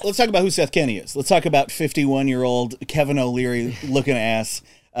on Seth. Let's talk about who Seth Kenny is. Let's talk about 51-year-old Kevin O'Leary looking ass.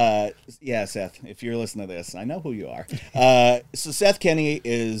 Yeah, Seth, if you're listening to this, I know who you are. So Seth Kenny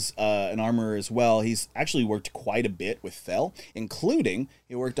is an armorer as well. He's actually worked quite a bit with Fell, including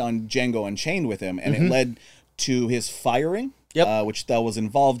he worked on Django Unchained with him, and it led to his firing Yep. which Thel was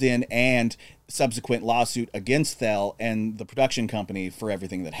involved in, and subsequent lawsuit against Thel and the production company for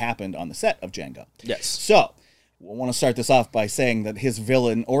everything that happened on the set of Django. Yes. So, I want to start this off by saying that his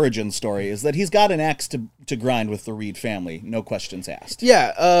villain origin story is that he's got an axe to grind with the Reed family, no questions asked.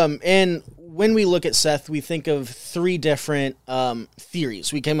 Yeah, and when we look at Seth, we think of three different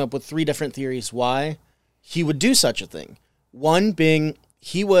theories. We came up with three different theories why he would do such a thing. One being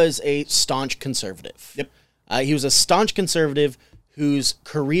he was a staunch conservative. Yep. He was a staunch conservative whose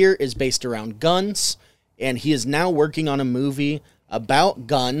career is based around guns, and he is now working on a movie about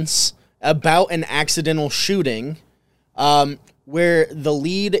guns, about an accidental shooting, where the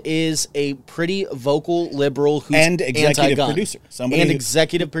lead is a pretty vocal liberal who's And executive anti-gun. producer. Somebody And who-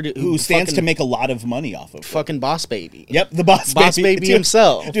 executive producer. Who stands to make a lot of money off of it. Fucking Boss Baby. Yep, the Boss Baby Dude,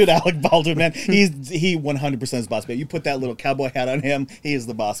 himself. Dude, Alec Baldwin, man. He 100% is Boss Baby. You put that little cowboy hat on him, he is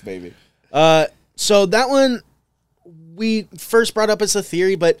the Boss Baby. So that one we first brought up as a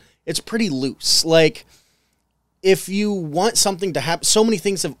theory, but it's pretty loose. Like, if you want something to happen, so many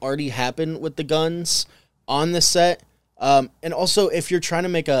things have already happened with the guns on the set. And also, if you're trying to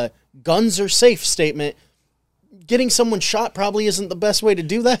make a guns are safe statement, getting someone shot probably isn't the best way to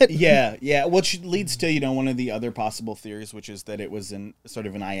do that. Yeah. Which leads to, one of the other possible theories, which is that it was sort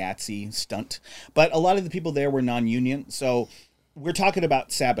of an IATSE stunt. But a lot of the people there were non-union, so we're talking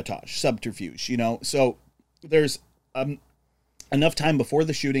about sabotage, subterfuge, So there's enough time before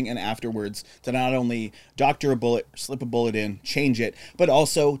the shooting and afterwards to not only doctor a bullet, slip a bullet in, change it, but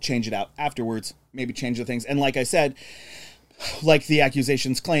also change it out afterwards, maybe change the things. And like I said, like the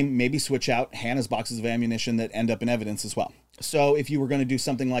accusations claim, maybe switch out Hannah's boxes of ammunition that end up in evidence as well. So if you were going to do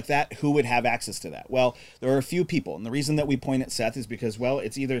something like that, who would have access to that? Well, there are a few people. And the reason that we point at Seth is because, well,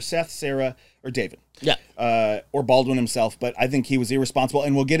 it's either Seth, Sarah, or David. Yeah. Or Baldwin himself. But I think he was irresponsible.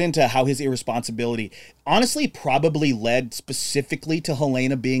 And we'll get into how his irresponsibility honestly probably led specifically to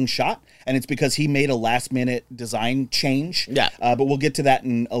Helena being shot. And it's because he made a last-minute design change. Yeah. But we'll get to that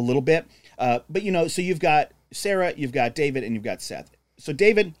in a little bit. But, so you've got Sarah, you've got David, and you've got Seth. So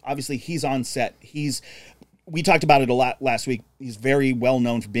David, obviously, he's on set. We talked about it a lot last week. He's very well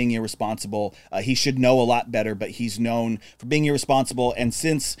known for being irresponsible. He should know a lot better, but he's known for being irresponsible. And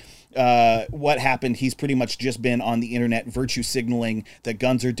since what happened, he's pretty much just been on the internet virtue signaling that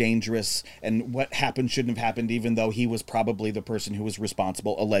guns are dangerous and what happened shouldn't have happened, even though he was probably the person who was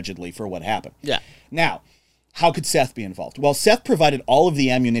responsible, allegedly, for what happened. Yeah. Now, how could Seth be involved? Well, Seth provided all of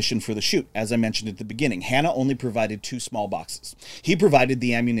the ammunition for the shoot, as I mentioned at the beginning. Hannah only provided 2 small boxes. He provided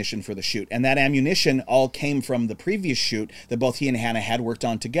the ammunition for the shoot, and that ammunition all came from the previous shoot that both he and Hannah had worked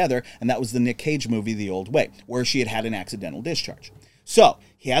on together, and that was the Nick Cage movie, The Old Way, where she had an accidental discharge. So,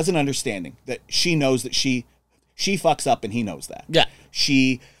 he has an understanding that she knows that she fucks up, and he knows that. Yeah.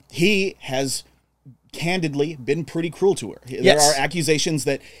 He has candidly been pretty cruel to her. There Yes. are accusations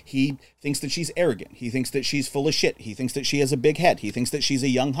that he thinks that she's arrogant. He thinks that she's full of shit. He thinks that she has a big head. He thinks that she's a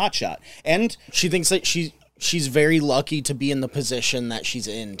young hotshot. And She thinks that she's very lucky to be in the position that she's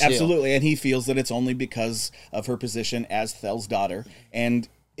in, too. absolutely, and he feels that it's only because of her position as Thel's daughter. And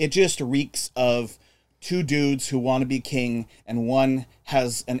it just reeks of 2 dudes who want to be king, and one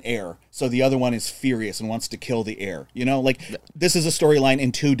has an heir, so the other one is furious and wants to kill the heir. This is a storyline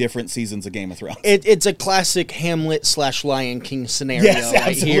in 2 different seasons of Game of Thrones. It's a classic Hamlet / Lion King scenario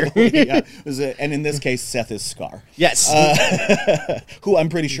right here. Yeah. And in this case, Seth is Scar. Yes. Who I'm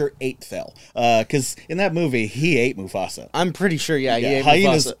pretty sure ate Thel. Because in that movie, he ate Mufasa. I'm pretty sure, yeah.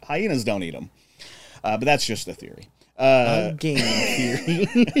 Hyenas don't eat him. But that's just a theory. Game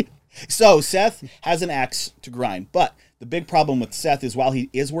theory. So Seth has an axe to grind, but the big problem with Seth is while he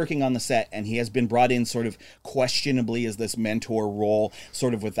is working on the set and he has been brought in sort of questionably as this mentor role,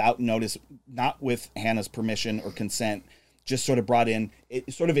 sort of without notice, not with Hannah's permission or consent, just sort of brought in,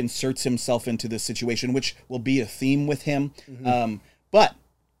 it sort of inserts himself into this situation, which will be a theme with him. Mm-hmm. But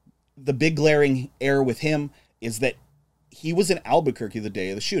the big glaring error with him is that he was in Albuquerque the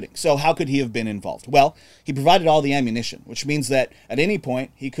day of the shooting. So how could he have been involved? Well, he provided all the ammunition, which means that at any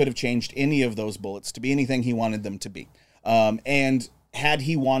point he could have changed any of those bullets to be anything he wanted them to be. And had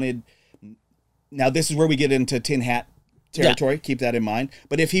he wanted... Now, this is where we get into tin hat territory. Yeah. Keep that in mind.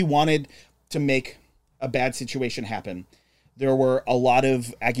 But if he wanted to make a bad situation happen, there were a lot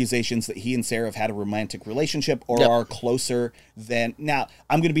of accusations that he and Sarah have had a romantic relationship or are closer than... Now,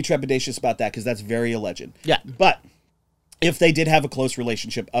 I'm going to be trepidatious about that because that's very alleged. Yeah. But if they did have a close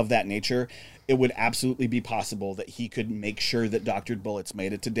relationship of that nature, it would absolutely be possible that he could make sure that doctored bullets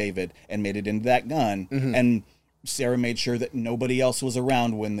made it to David and made it into that gun. Mm-hmm. And Sarah made sure that nobody else was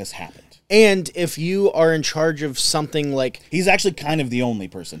around when this happened. And if you are in charge of something like... He's actually kind of the only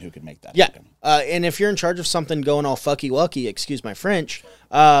person who could make that Yeah. happen. And if you're in charge of something going all fucky-wucky, excuse my French,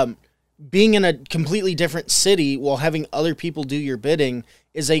 being in a completely different city while having other people do your bidding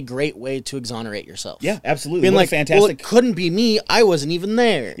is a great way to exonerate yourself. Yeah, absolutely. Being What a like, fantastic... well, it couldn't be me. I wasn't even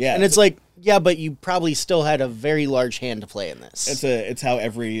there. Yeah. And it's like, yeah, but you probably still had a very large hand to play in this. It's how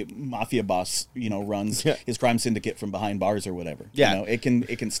every mafia boss, runs Yeah. his crime syndicate from behind bars or whatever. Yeah. It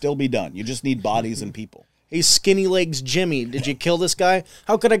can still be done. You just need bodies and people. Hey, Skinny Legs Jimmy, did you kill this guy?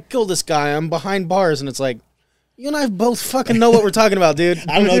 How could I kill this guy? I'm behind bars. And it's like, you and I both fucking know what we're talking about, dude.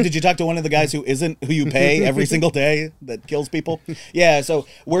 I don't know. Did you talk to one of the guys who you pay every single day that kills people? Yeah. So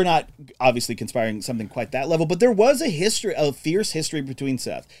we're not obviously conspiring something quite that level, but there was a fierce history between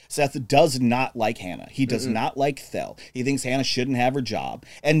Seth. Seth does not like Hannah. He does not like Thel. He thinks Hannah shouldn't have her job.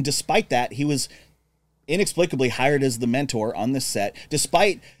 And despite that, he was inexplicably hired as the mentor on the set,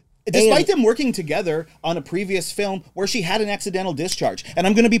 despite them working together on a previous film where she had an accidental discharge. And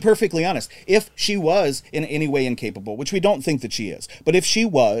I'm going to be perfectly honest. If she was in any way incapable, which we don't think that she is, but if she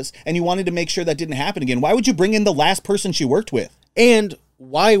was, and you wanted to make sure that didn't happen again, why would you bring in the last person she worked with? And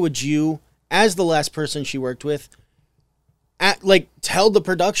why would you, as the last person she worked with, tell the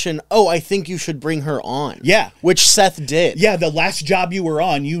production, oh, I think you should bring her on. Yeah. Which Seth did. Yeah, the last job you were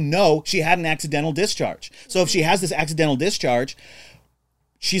on, she had an accidental discharge. So if she has this accidental discharge,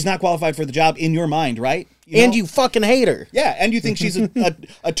 she's not qualified for the job in your mind, right? And you fucking hate her. Yeah, and you think she's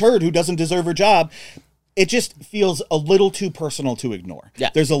a turd who doesn't deserve her job. It just feels a little too personal to ignore.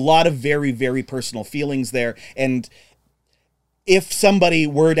 Yeah. There's a lot of very, very personal feelings there, and if somebody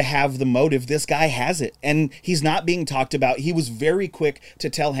were to have the motive, this guy has it. And he's not being talked about. He was very quick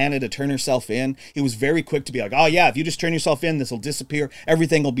to tell Hannah to turn herself in. He was very quick to be like, oh yeah, if you just turn yourself in, this will disappear.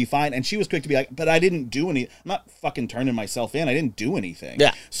 Everything will be fine. And she was quick to be like, but I didn't do any. I'm not fucking turning myself in. I didn't do anything.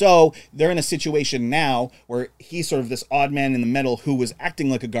 Yeah. So they're in a situation now where he's sort of this odd man in the middle who was acting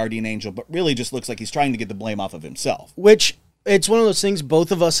like a guardian angel, but really just looks like he's trying to get the blame off of himself. Which... it's one of those things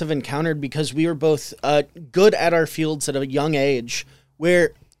both of us have encountered because we were both good at our fields at a young age, where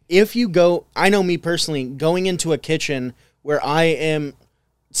if you go, I know me personally, going into a kitchen where I am,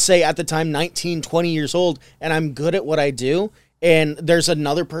 say at the time, 19, 20 years old, and I'm good at what I do, and there's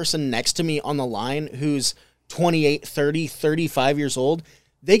another person next to me on the line who's 28, 30, 35 years old,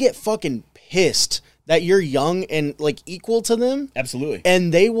 they get fucking pissed that you're young and equal to them. Absolutely.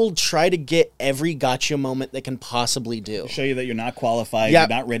 And they will try to get every gotcha moment they can possibly do. Show you that you're not qualified, you're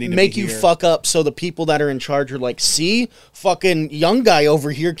not ready to make be you here. fuck up so the people that are in charge are like, see, fucking young guy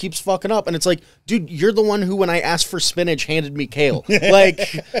over here keeps fucking up. And it's like, dude, you're the one who, when I asked for spinach, handed me kale.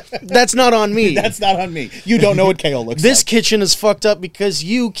 That's not on me. That's not on me. You don't know what kale looks This like. kitchen is fucked up because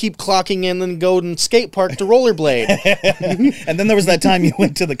you keep clocking in and go to skate park to rollerblade. And then there was that time you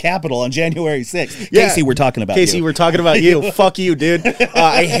went to the Capitol on January 6th. Yeah. Casey, we're talking about Casey, you. we're talking about you. Fuck you, dude.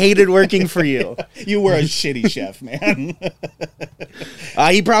 I hated working for you. You were a shitty chef, man.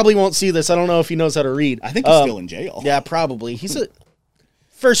 He probably won't see this. I don't know if he knows how to read. I think he's still in jail. Yeah, probably. He's a...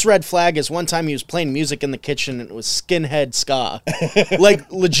 First red flag is one time he was playing music in the kitchen and it was skinhead ska.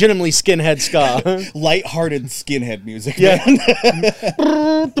 Legitimately skinhead ska. Lighthearted skinhead music, Yeah. man.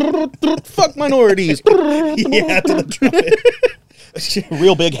 Fuck minorities. Yeah, to the trumpet.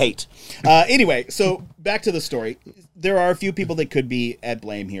 Real big hate. Anyway, so back to the story. There are a few people that could be at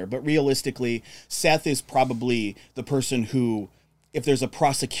blame here, but realistically, Seth is probably the person who, if there's a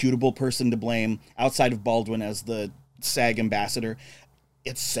prosecutable person to blame outside of Baldwin as the SAG ambassador,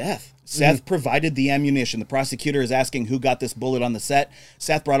 it's Seth. Seth provided the ammunition. The prosecutor is asking who got this bullet on the set.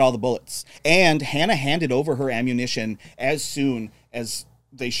 Seth brought all the bullets. And Hannah handed over her ammunition as soon as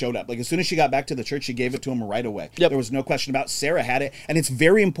they showed up. As soon as she got back to the church, she gave it to him right away. Yep. There was no question about Sarah had it. And it's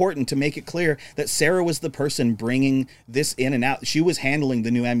very important to make it clear that Sarah was the person bringing this in and out. She was handling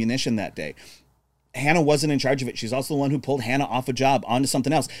the new ammunition that day. Hannah wasn't in charge of it. She's also the one who pulled Hannah off a job onto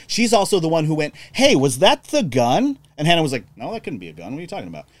something else. She's also the one who went, hey, was that the gun? And Hannah was like, no, that couldn't be a gun. What are you talking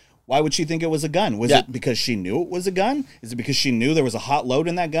about? Why would she think it was a gun? Was it because she knew it was a gun? Is it because she knew there was a hot load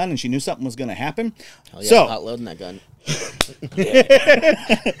in that gun and she knew something was going to happen? Hell yeah, So, hot loading that gun.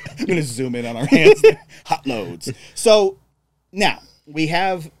 I'm going to zoom in on our hands there. Hot loads. So now we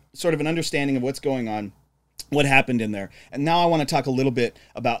have sort of an understanding of what's going on, what happened in there. And now I want to talk a little bit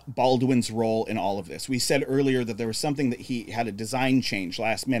about Baldwin's role in all of this. We said earlier that there was something that he had a design change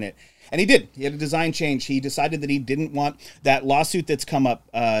last minute. And he did. He had a design change. He decided that he didn't want that lawsuit that's come up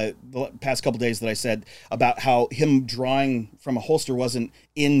the past couple days that I said about how him drawing from a holster wasn't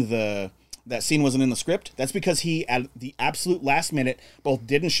in the that scene wasn't in the script. That's because he, at the absolute last minute, both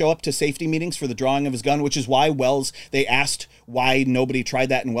didn't show up to safety meetings for the drawing of his gun, which is why they asked why nobody tried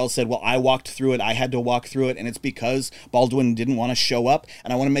that, and Wells said, well, I walked through it, I had to walk through it, and it's because Baldwin didn't want to show up.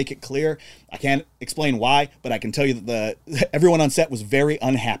 And I want to make it clear, I can't explain why, but I can tell you that everyone on set was very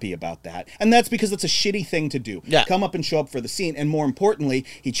unhappy about that. And that's because it's a shitty thing to do. Yeah. Come up and show up for the scene, and more importantly,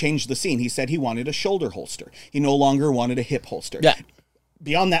 he changed the scene. He said he wanted a shoulder holster. He no longer wanted a hip holster. Yeah.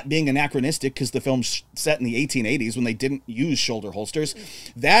 Beyond that being anachronistic, because the film's set in the 1880s when they didn't use shoulder holsters,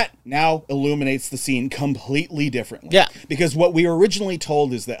 that now illuminates the scene completely differently. Yeah. Because what we were originally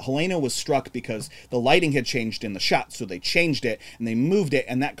told is that Helena was struck because the lighting had changed in the shot, so they changed it and they moved it,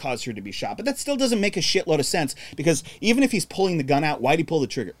 and that caused her to be shot. But that still doesn't make a shitload of sense, because even if he's pulling the gun out, why'd he pull the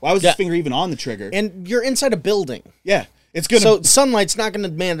trigger? Why was his finger even on the trigger? And you're inside a building. Yeah. It's gonna, so sunlight's not going to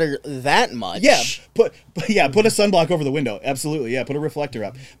matter that much. Yeah, put a sunblock over the window. Absolutely, yeah. Put a reflector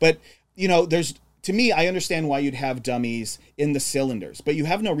up. But to me, I understand why you'd have dummies in the cylinders, but you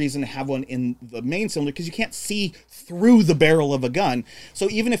have no reason to have one in the main cylinder because you can't see through the barrel of a gun. So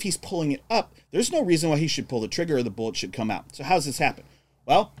even if he's pulling it up, there's no reason why he should pull the trigger or the bullet should come out. So how's this happen?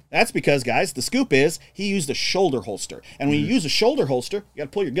 Well, that's because, guys, the scoop is he used a shoulder holster. And when you use a shoulder holster, you got to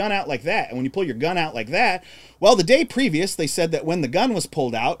pull your gun out like that. And when you pull your gun out like that, well, the day previous, they said that when the gun was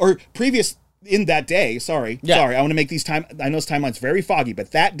pulled out, or previous in that day, sorry, I want to make these I know this timeline's very foggy,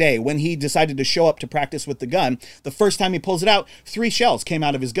 but that day when he decided to show up to practice with the gun, the first time he pulls it out, 3 shells came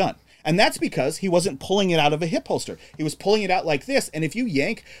out of his gun. And that's because he wasn't pulling it out of a hip holster. He was pulling it out like this. And if you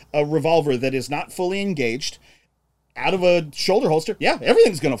yank a revolver that is not fully engaged out of a shoulder holster,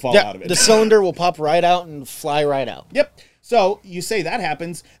 everything's going to fall out of it. The cylinder will pop right out and fly right out. Yep. So you say that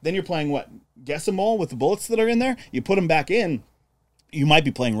happens, then you're playing what? Guess-a-mole with the bullets that are in there? You put them back in, you might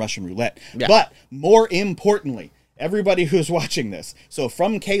be playing Russian roulette. Yeah. But more importantly, everybody who's watching this, so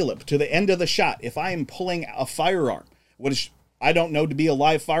from Caleb to the end of the shot, if I am pulling a firearm, which I don't know to be a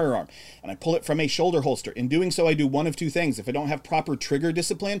live firearm, and I pull it from a shoulder holster. In doing so, I do one of two things. If I don't have proper trigger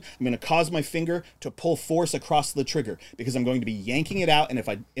discipline, I'm going to cause my finger to pull force across the trigger because I'm going to be yanking it out. And if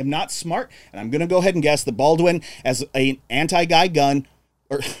I am not smart, and I'm going to go ahead and guess that Baldwin, as an anti-guy gun,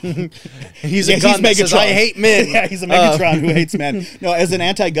 he's a gun that says, I hate men. Yeah, he's a Megatron who hates men. No, as an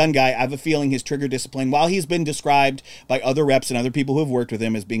anti-gun guy, I have a feeling his trigger discipline, while he's been described by other reps and other people who have worked with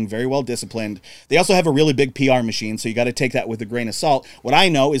him as being very well disciplined, they also have a really big PR machine, so you got to take that with a grain of salt. What I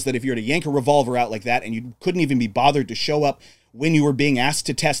know is that if you were to yank a revolver out like that and you couldn't even be bothered to show up when you were being asked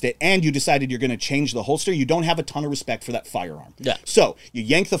to test it and you decided you're going to change the holster, you don't have a ton of respect for that firearm. Yeah. So you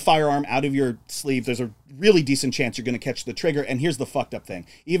yank the firearm out of your sleeve, there's a really decent chance you're going to catch the trigger. And here's the fucked up thing.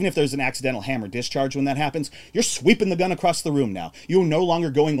 Even if there's an accidental hammer discharge when that happens, you're sweeping the gun across the room now. You're no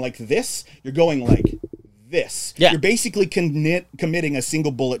longer going like this, you're going like this. Yeah. You're basically committing a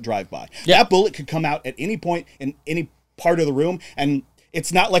single bullet drive-by. Yeah. That bullet could come out at any point in any part of the room, and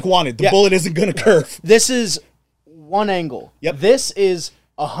it's not like Wanted. The bullet isn't going to curve. This is one angle. Yep. This is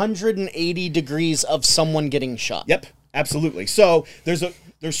 180 degrees of someone getting shot. Yep, absolutely. So there's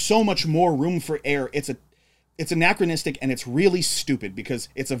so much more room for error. It's anachronistic and it's really stupid because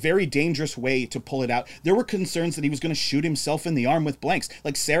it's a very dangerous way to pull it out. There were concerns that he was going to shoot himself in the arm with blanks,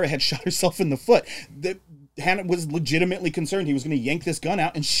 like Sarah had shot herself in the foot. Hannah was legitimately concerned he was going to yank this gun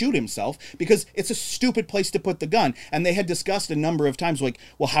out and shoot himself because it's a stupid place to put the gun. And they had discussed a number of times, like,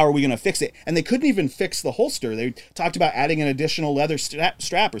 well, how are we going to fix it? And they couldn't even fix the holster. They talked about adding an additional leather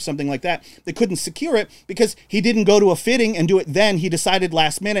strap or something like that. They couldn't secure it because he didn't go to a fitting and do it then. He decided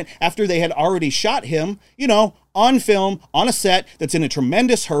last minute after they had already shot him, on film, on a set that's in a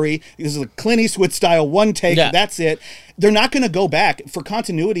tremendous hurry. This is a Clint Eastwood style one take. Yeah. That's it. They're not going to go back for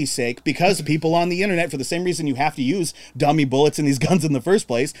continuity's sake because people on the internet, for the same reason you have to use dummy bullets in these guns in the first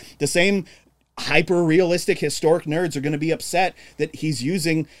place, the same hyper-realistic historic nerds are going to be upset that he's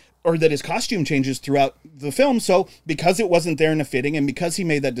using or that his costume changes throughout the film. So because it wasn't there in a fitting and because he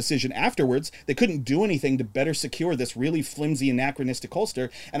made that decision afterwards, they couldn't do anything to better secure this really flimsy anachronistic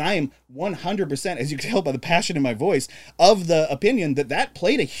holster. And I am 100%, as you can tell by the passion in my voice, of the opinion that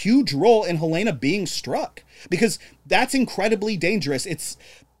played a huge role in Helena being struck, because that's incredibly dangerous.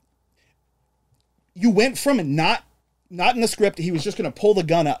 You went from not in the script, he was just going to pull the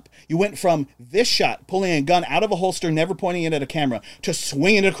gun up. You went from this shot, pulling a gun out of a holster, never pointing it at a camera, to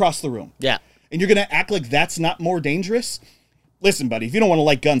swinging it across the room. Yeah. And you're going to act like that's not more dangerous? Listen, buddy, if you don't want to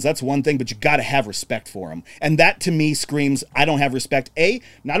like guns, that's one thing, but you got to have respect for them. And that, to me, screams, I don't have respect,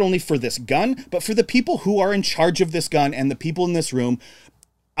 not only for this gun, but for the people who are in charge of this gun and the people in this room.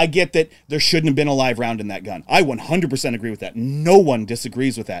 I get that there shouldn't have been a live round in that gun. I 100% agree with that. No one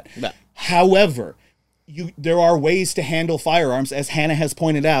disagrees with that. No. However, there are ways to handle firearms, as Hannah has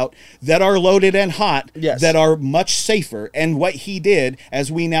pointed out, that are loaded and hot, Yes. that are much safer. And what he did,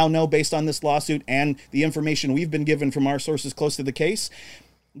 as we now know based on this lawsuit and the information we've been given from our sources close to the case,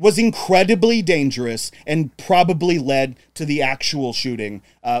 was incredibly dangerous and probably led to the actual shooting,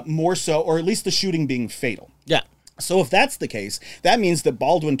 more so, or at least the shooting being fatal. Yeah. So if that's the case, that means that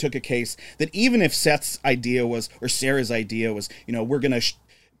Baldwin took a case that even if Seth's idea was, or Sarah's idea was, we're going to...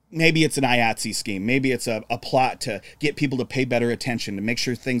 maybe it's an IATSE scheme. Maybe it's a plot to get people to pay better attention, to make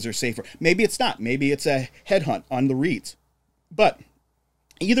sure things are safer. Maybe it's not. Maybe it's a headhunt on the Reeds. But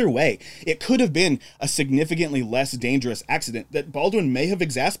either way, it could have been a significantly less dangerous accident that Baldwin may have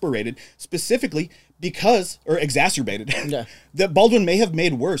exacerbated specifically because, or exacerbated, Yeah. that Baldwin may have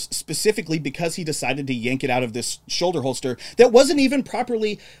made worse specifically because he decided to yank it out of this shoulder holster that wasn't even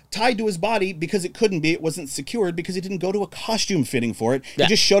properly tied to his body because it couldn't be. It wasn't secured because he didn't go to a costume fitting for it. Yeah. He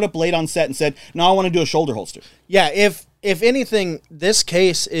just showed up late on set and said, no, I want to do a shoulder holster. Yeah, if anything, this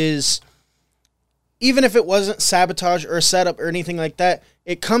case is, even if it wasn't sabotage or a setup or anything like that,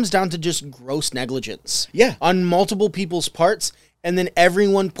 it comes down to just gross negligence. Yeah. On multiple people's parts, and then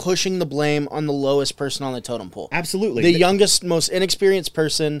everyone pushing the blame on the lowest person on the totem pole. Absolutely. The youngest, most inexperienced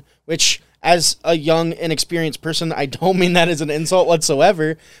person, which, as a young, inexperienced person, I don't mean that as an insult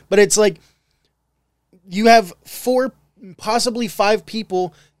whatsoever, but it's like, you have 4, possibly 5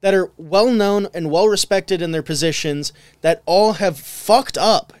 people that are well-known and well-respected in their positions that all have fucked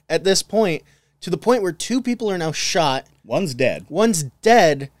up at this point, to the point where 2 people are now shot. One's dead. One's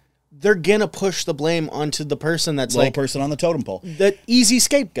dead. They're gonna push the blame onto the person that's Low like person on the totem pole. the easy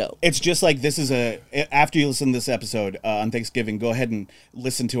scapegoat. It's just like, this is after you listen to this episode on Thanksgiving, go ahead and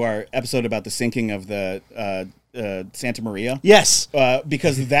listen to our episode about the sinking of the Santa Maria. Yes.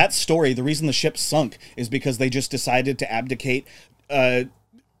 Because that story, the reason the ship sunk is because they just decided to abdicate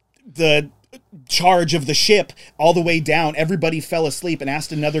the charge of the ship all the way down. Everybody fell asleep and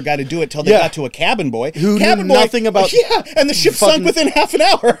asked another guy to do it till they Yeah. got to a cabin boy Who cabin knew nothing about... Yeah, and the ship sunk fucking- within half an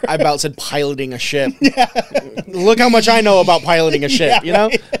hour. I about said piloting a ship. Look how much I know about piloting a ship, you know?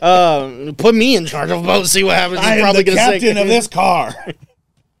 Put me in charge of a boat, see what happens. I It's am probably the gonna captain sink. of this car.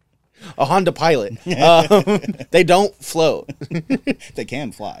 A Honda Pilot. They don't float. They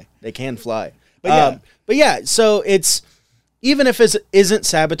can fly. They can fly. But yeah. So it's, even if it isn't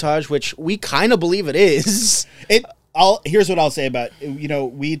sabotage, which we kind of believe it is. Here's what I'll say about,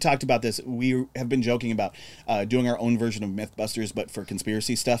 we talked about this. We have been joking about doing our own version of Mythbusters, but for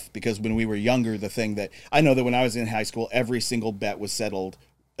conspiracy stuff, because when we were younger, the thing that I know that when I was in high school, every single bet was settled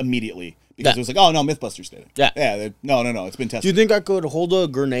immediately because Yeah. it was like, oh no, Mythbusters did it. Yeah. No, it's been Do you tested. think I could hold a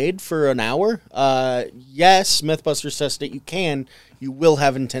grenade for an hour? Yes, Mythbusters tested it. You can. You will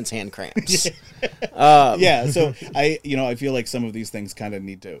have intense hand cramps. Yeah, so I feel like some of these things kind of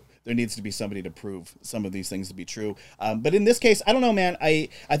there needs to be somebody to prove some of these things to be true. But in this case, I don't know, man. I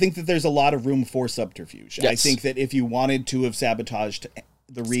think that there's a lot of room for subterfuge. I Yes. think that if you wanted to have sabotaged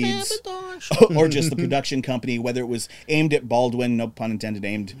the Reeds Sabotage. or just the production company, whether it was aimed at Baldwin, no pun intended,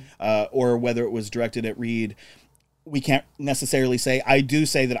 aimed, or whether it was directed at Reed, we can't necessarily say. I do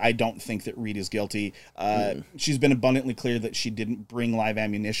say that I don't think that Reed is guilty. She's been abundantly clear that she didn't bring live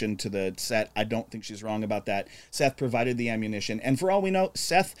ammunition to the set. I don't think she's wrong about that. Seth provided the ammunition. And for all we know,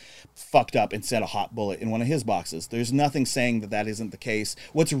 Seth fucked up and set a hot bullet in one of his boxes. There's nothing saying that that isn't the case.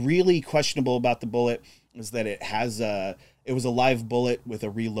 What's really questionable about the bullet is that it was a live bullet with a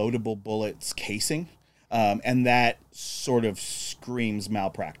reloadable bullet's casing. And that sort of screams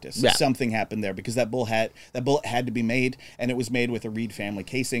malpractice. Yeah. Something happened there because that bullet had to be made, and it was made with a Reed family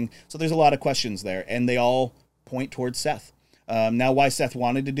casing. So there's a lot of questions there, and they all point towards Seth. Now, why Seth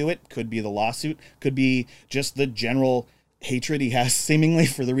wanted to do it could be the lawsuit, could be just the general hatred he has seemingly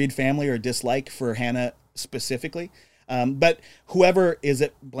for the Reed family or dislike for Hannah specifically. But whoever is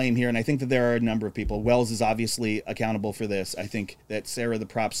at blame here, and I think that there are a number of people. Wells is obviously accountable for this. I think that Sarah, the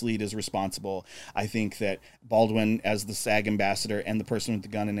props lead, is responsible. I think that Baldwin, as the SAG ambassador and the person with the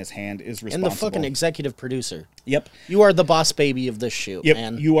gun in his hand, is responsible. And the fucking executive producer. Yep. You are the boss baby of this shoot, Yep.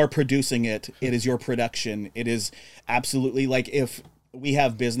 man. You are producing it. It is your production. It is absolutely like if we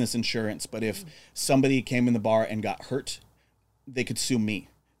have business insurance, but if somebody came in the bar and got hurt, they could sue me,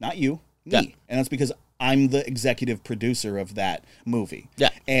 not you, me. Yeah. And that's because I'm the executive producer of that movie. Yeah.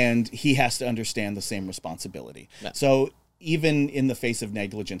 And he has to understand the same responsibility. Yeah. So even in the face of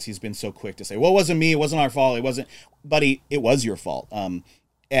negligence, he's been so quick to say, well, it wasn't me. It wasn't our fault. It wasn't, buddy, it was your fault.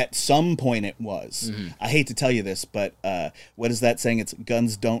 At some point it was. I hate to tell you this, but what is that saying? It's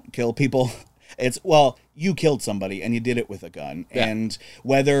guns don't kill people. It's, well, you killed somebody and you did it with a gun. Yeah. And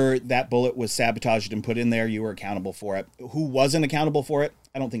whether that bullet was sabotaged and put in there, you were accountable for it. Who wasn't accountable for it?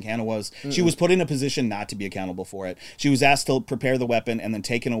 I don't think Hannah was. She was put in a position not to be accountable for it. She was asked to prepare the weapon and then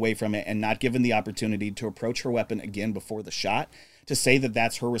taken away from it and not given the opportunity to approach her weapon again before the shot. To say that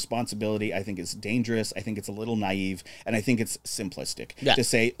that's her responsibility, I think is dangerous. I think it's a little naive, and I think it's simplistic. Yeah. To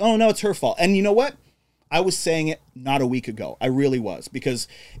say, oh, no, it's her fault. And you know what? I was saying it not a week ago. I really was, because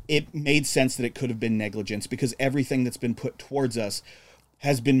it made sense that it could have been negligence, because everything that's been put towards us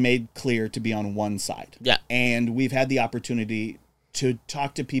has been made clear to be on one side. Yeah. And we've had the opportunity to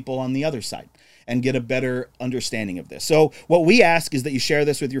talk to people on the other side and get a better understanding of this. So what we ask is that you share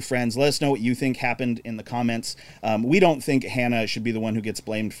this with your friends. Let us know what you think happened in the comments. We don't think Hannah should be the one who gets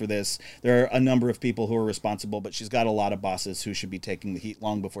blamed for this. There are a number of people who are responsible, but she's got a lot of bosses who should be taking the heat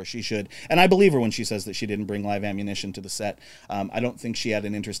long before she should. And I believe her when she says that she didn't bring live ammunition to the set. I don't think she had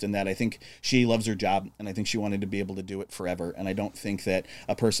an interest in that. I think she loves her job, and I think she wanted to be able to do it forever. And I don't think that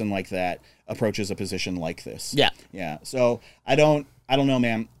a person like that approaches a position like this. Yeah. Yeah. So I don't know,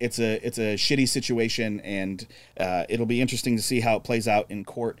 man. It's a shitty situation, and it'll be interesting to see how it plays out in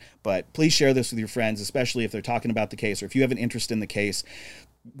court. But please share this with your friends, especially if they're talking about the case, or if you have an interest in the case.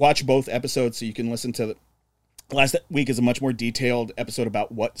 Watch both episodes so you can listen to last week is a much more detailed episode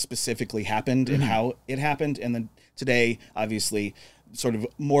about what specifically happened and how it happened, and then today, obviously, sort of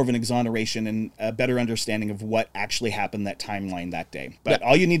more of an exoneration and a better understanding of what actually happened, that timeline that day. But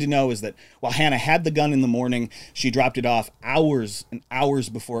all you need to know is that while Hannah had the gun in the morning, she dropped it off hours and hours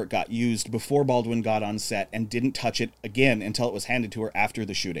before it got used, before Baldwin got on set, and didn't touch it again until it was handed to her after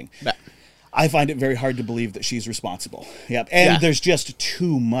the shooting. Yeah. I find it very hard to believe that she's responsible. Yep. And there's just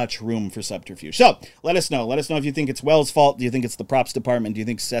too much room for subterfuge. So let us know. Let us know if you think it's Wells' fault. Do you think it's the props department? Do you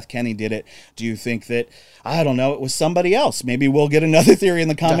think Seth Kenny did it? Do you think that, I don't know, it was somebody else? Maybe we'll get another theory in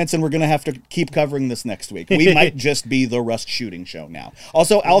the comments, and we're going to have to keep covering this next week. We might just be the Rust shooting show now.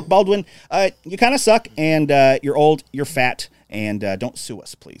 Also, Alec Baldwin, you kind of suck, and you're old, you're fat, and don't sue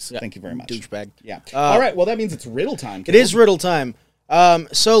us, please. Yeah. Thank you very much. Douchebag. Yeah. All right. Well, that means it's riddle time. It is riddle time.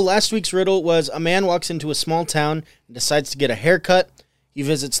 So last week's riddle was: a man walks into a small town and decides to get a haircut. He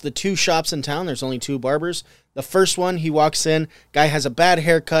visits the 2 shops in town. There's only 2 barbers. The first one, he walks in. Guy has a bad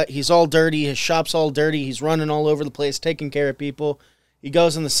haircut. He's all dirty. His shop's all dirty. He's running all over the place, taking care of people. He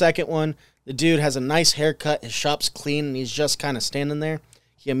goes in the second one. The dude has a nice haircut. His shop's clean, and he's just kind of standing there.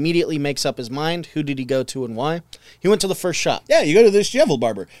 He immediately makes up his mind. Who did he go to and why? He went to the first shop. Yeah, you go to this Jevel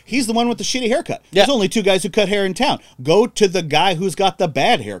barber. He's the one with the shitty haircut. Yeah. There's only 2 guys who cut hair in town. Go to the guy who's got the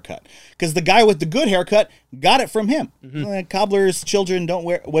bad haircut, because the guy with the good haircut got it from him. Cobbler's children don't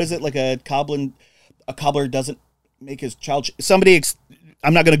wear. What is it, like a cobbler doesn't make his child.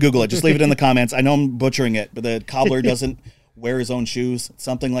 I'm not going to Google it. Just leave it in the comments. I know I'm butchering it, but the cobbler doesn't wear his own shoes,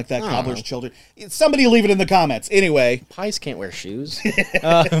 something like that. Cobbler's children. Somebody leave it in the comments. Anyway, Pies can't wear shoes.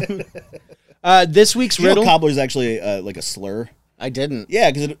 This week's you know riddle. cobbler's actually like a slur. I didn't.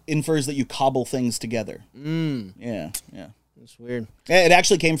 Yeah, because it infers that you cobble things together. Yeah. That's weird. It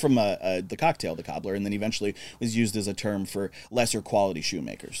actually came from the cocktail, the cobbler, and then eventually was used as a term for lesser quality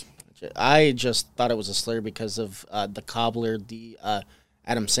shoemakers. I just thought it was a slur because of the Cobbler, the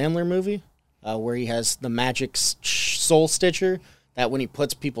Adam Sandler movie, where he has the magic soul stitcher that when he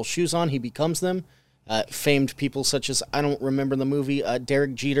puts people's shoes on, he becomes them. Famed people such as, I don't remember the movie,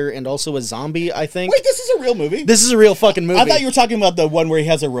 Derek Jeter, and also a zombie, I think. Wait, this is a real movie? This is a real fucking movie. I thought you were talking about the one where he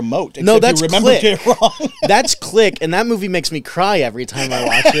has a remote. No, that's you remembered Click. it wrong. That's Click, and that movie makes me cry every time I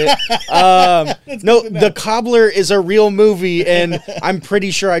watch it. No, The Cobbler is a real movie, and I'm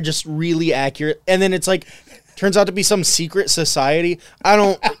pretty sure I just really accurate. And then it's like, turns out to be some secret society. I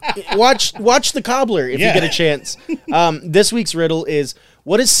don't watch The Cobbler if you get a chance. This week's riddle is: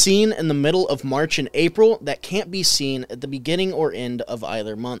 what is seen in the middle of March and April that can't be seen at the beginning or end of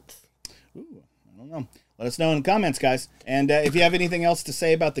either month? Ooh, I don't know. Let us know in the comments, guys. And if you have anything else to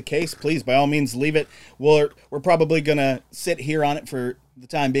say about the case, please, by all means, leave it. We're probably going to sit here on it for the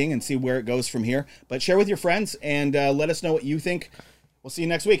time being and see where it goes from here. But share with your friends and let us know what you think. We'll see you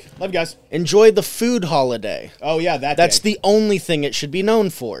next week. Love you guys. Enjoy the food holiday. Oh, yeah, That's the only thing it should be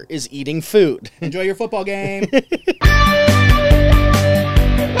known for, is eating food. Enjoy your football game.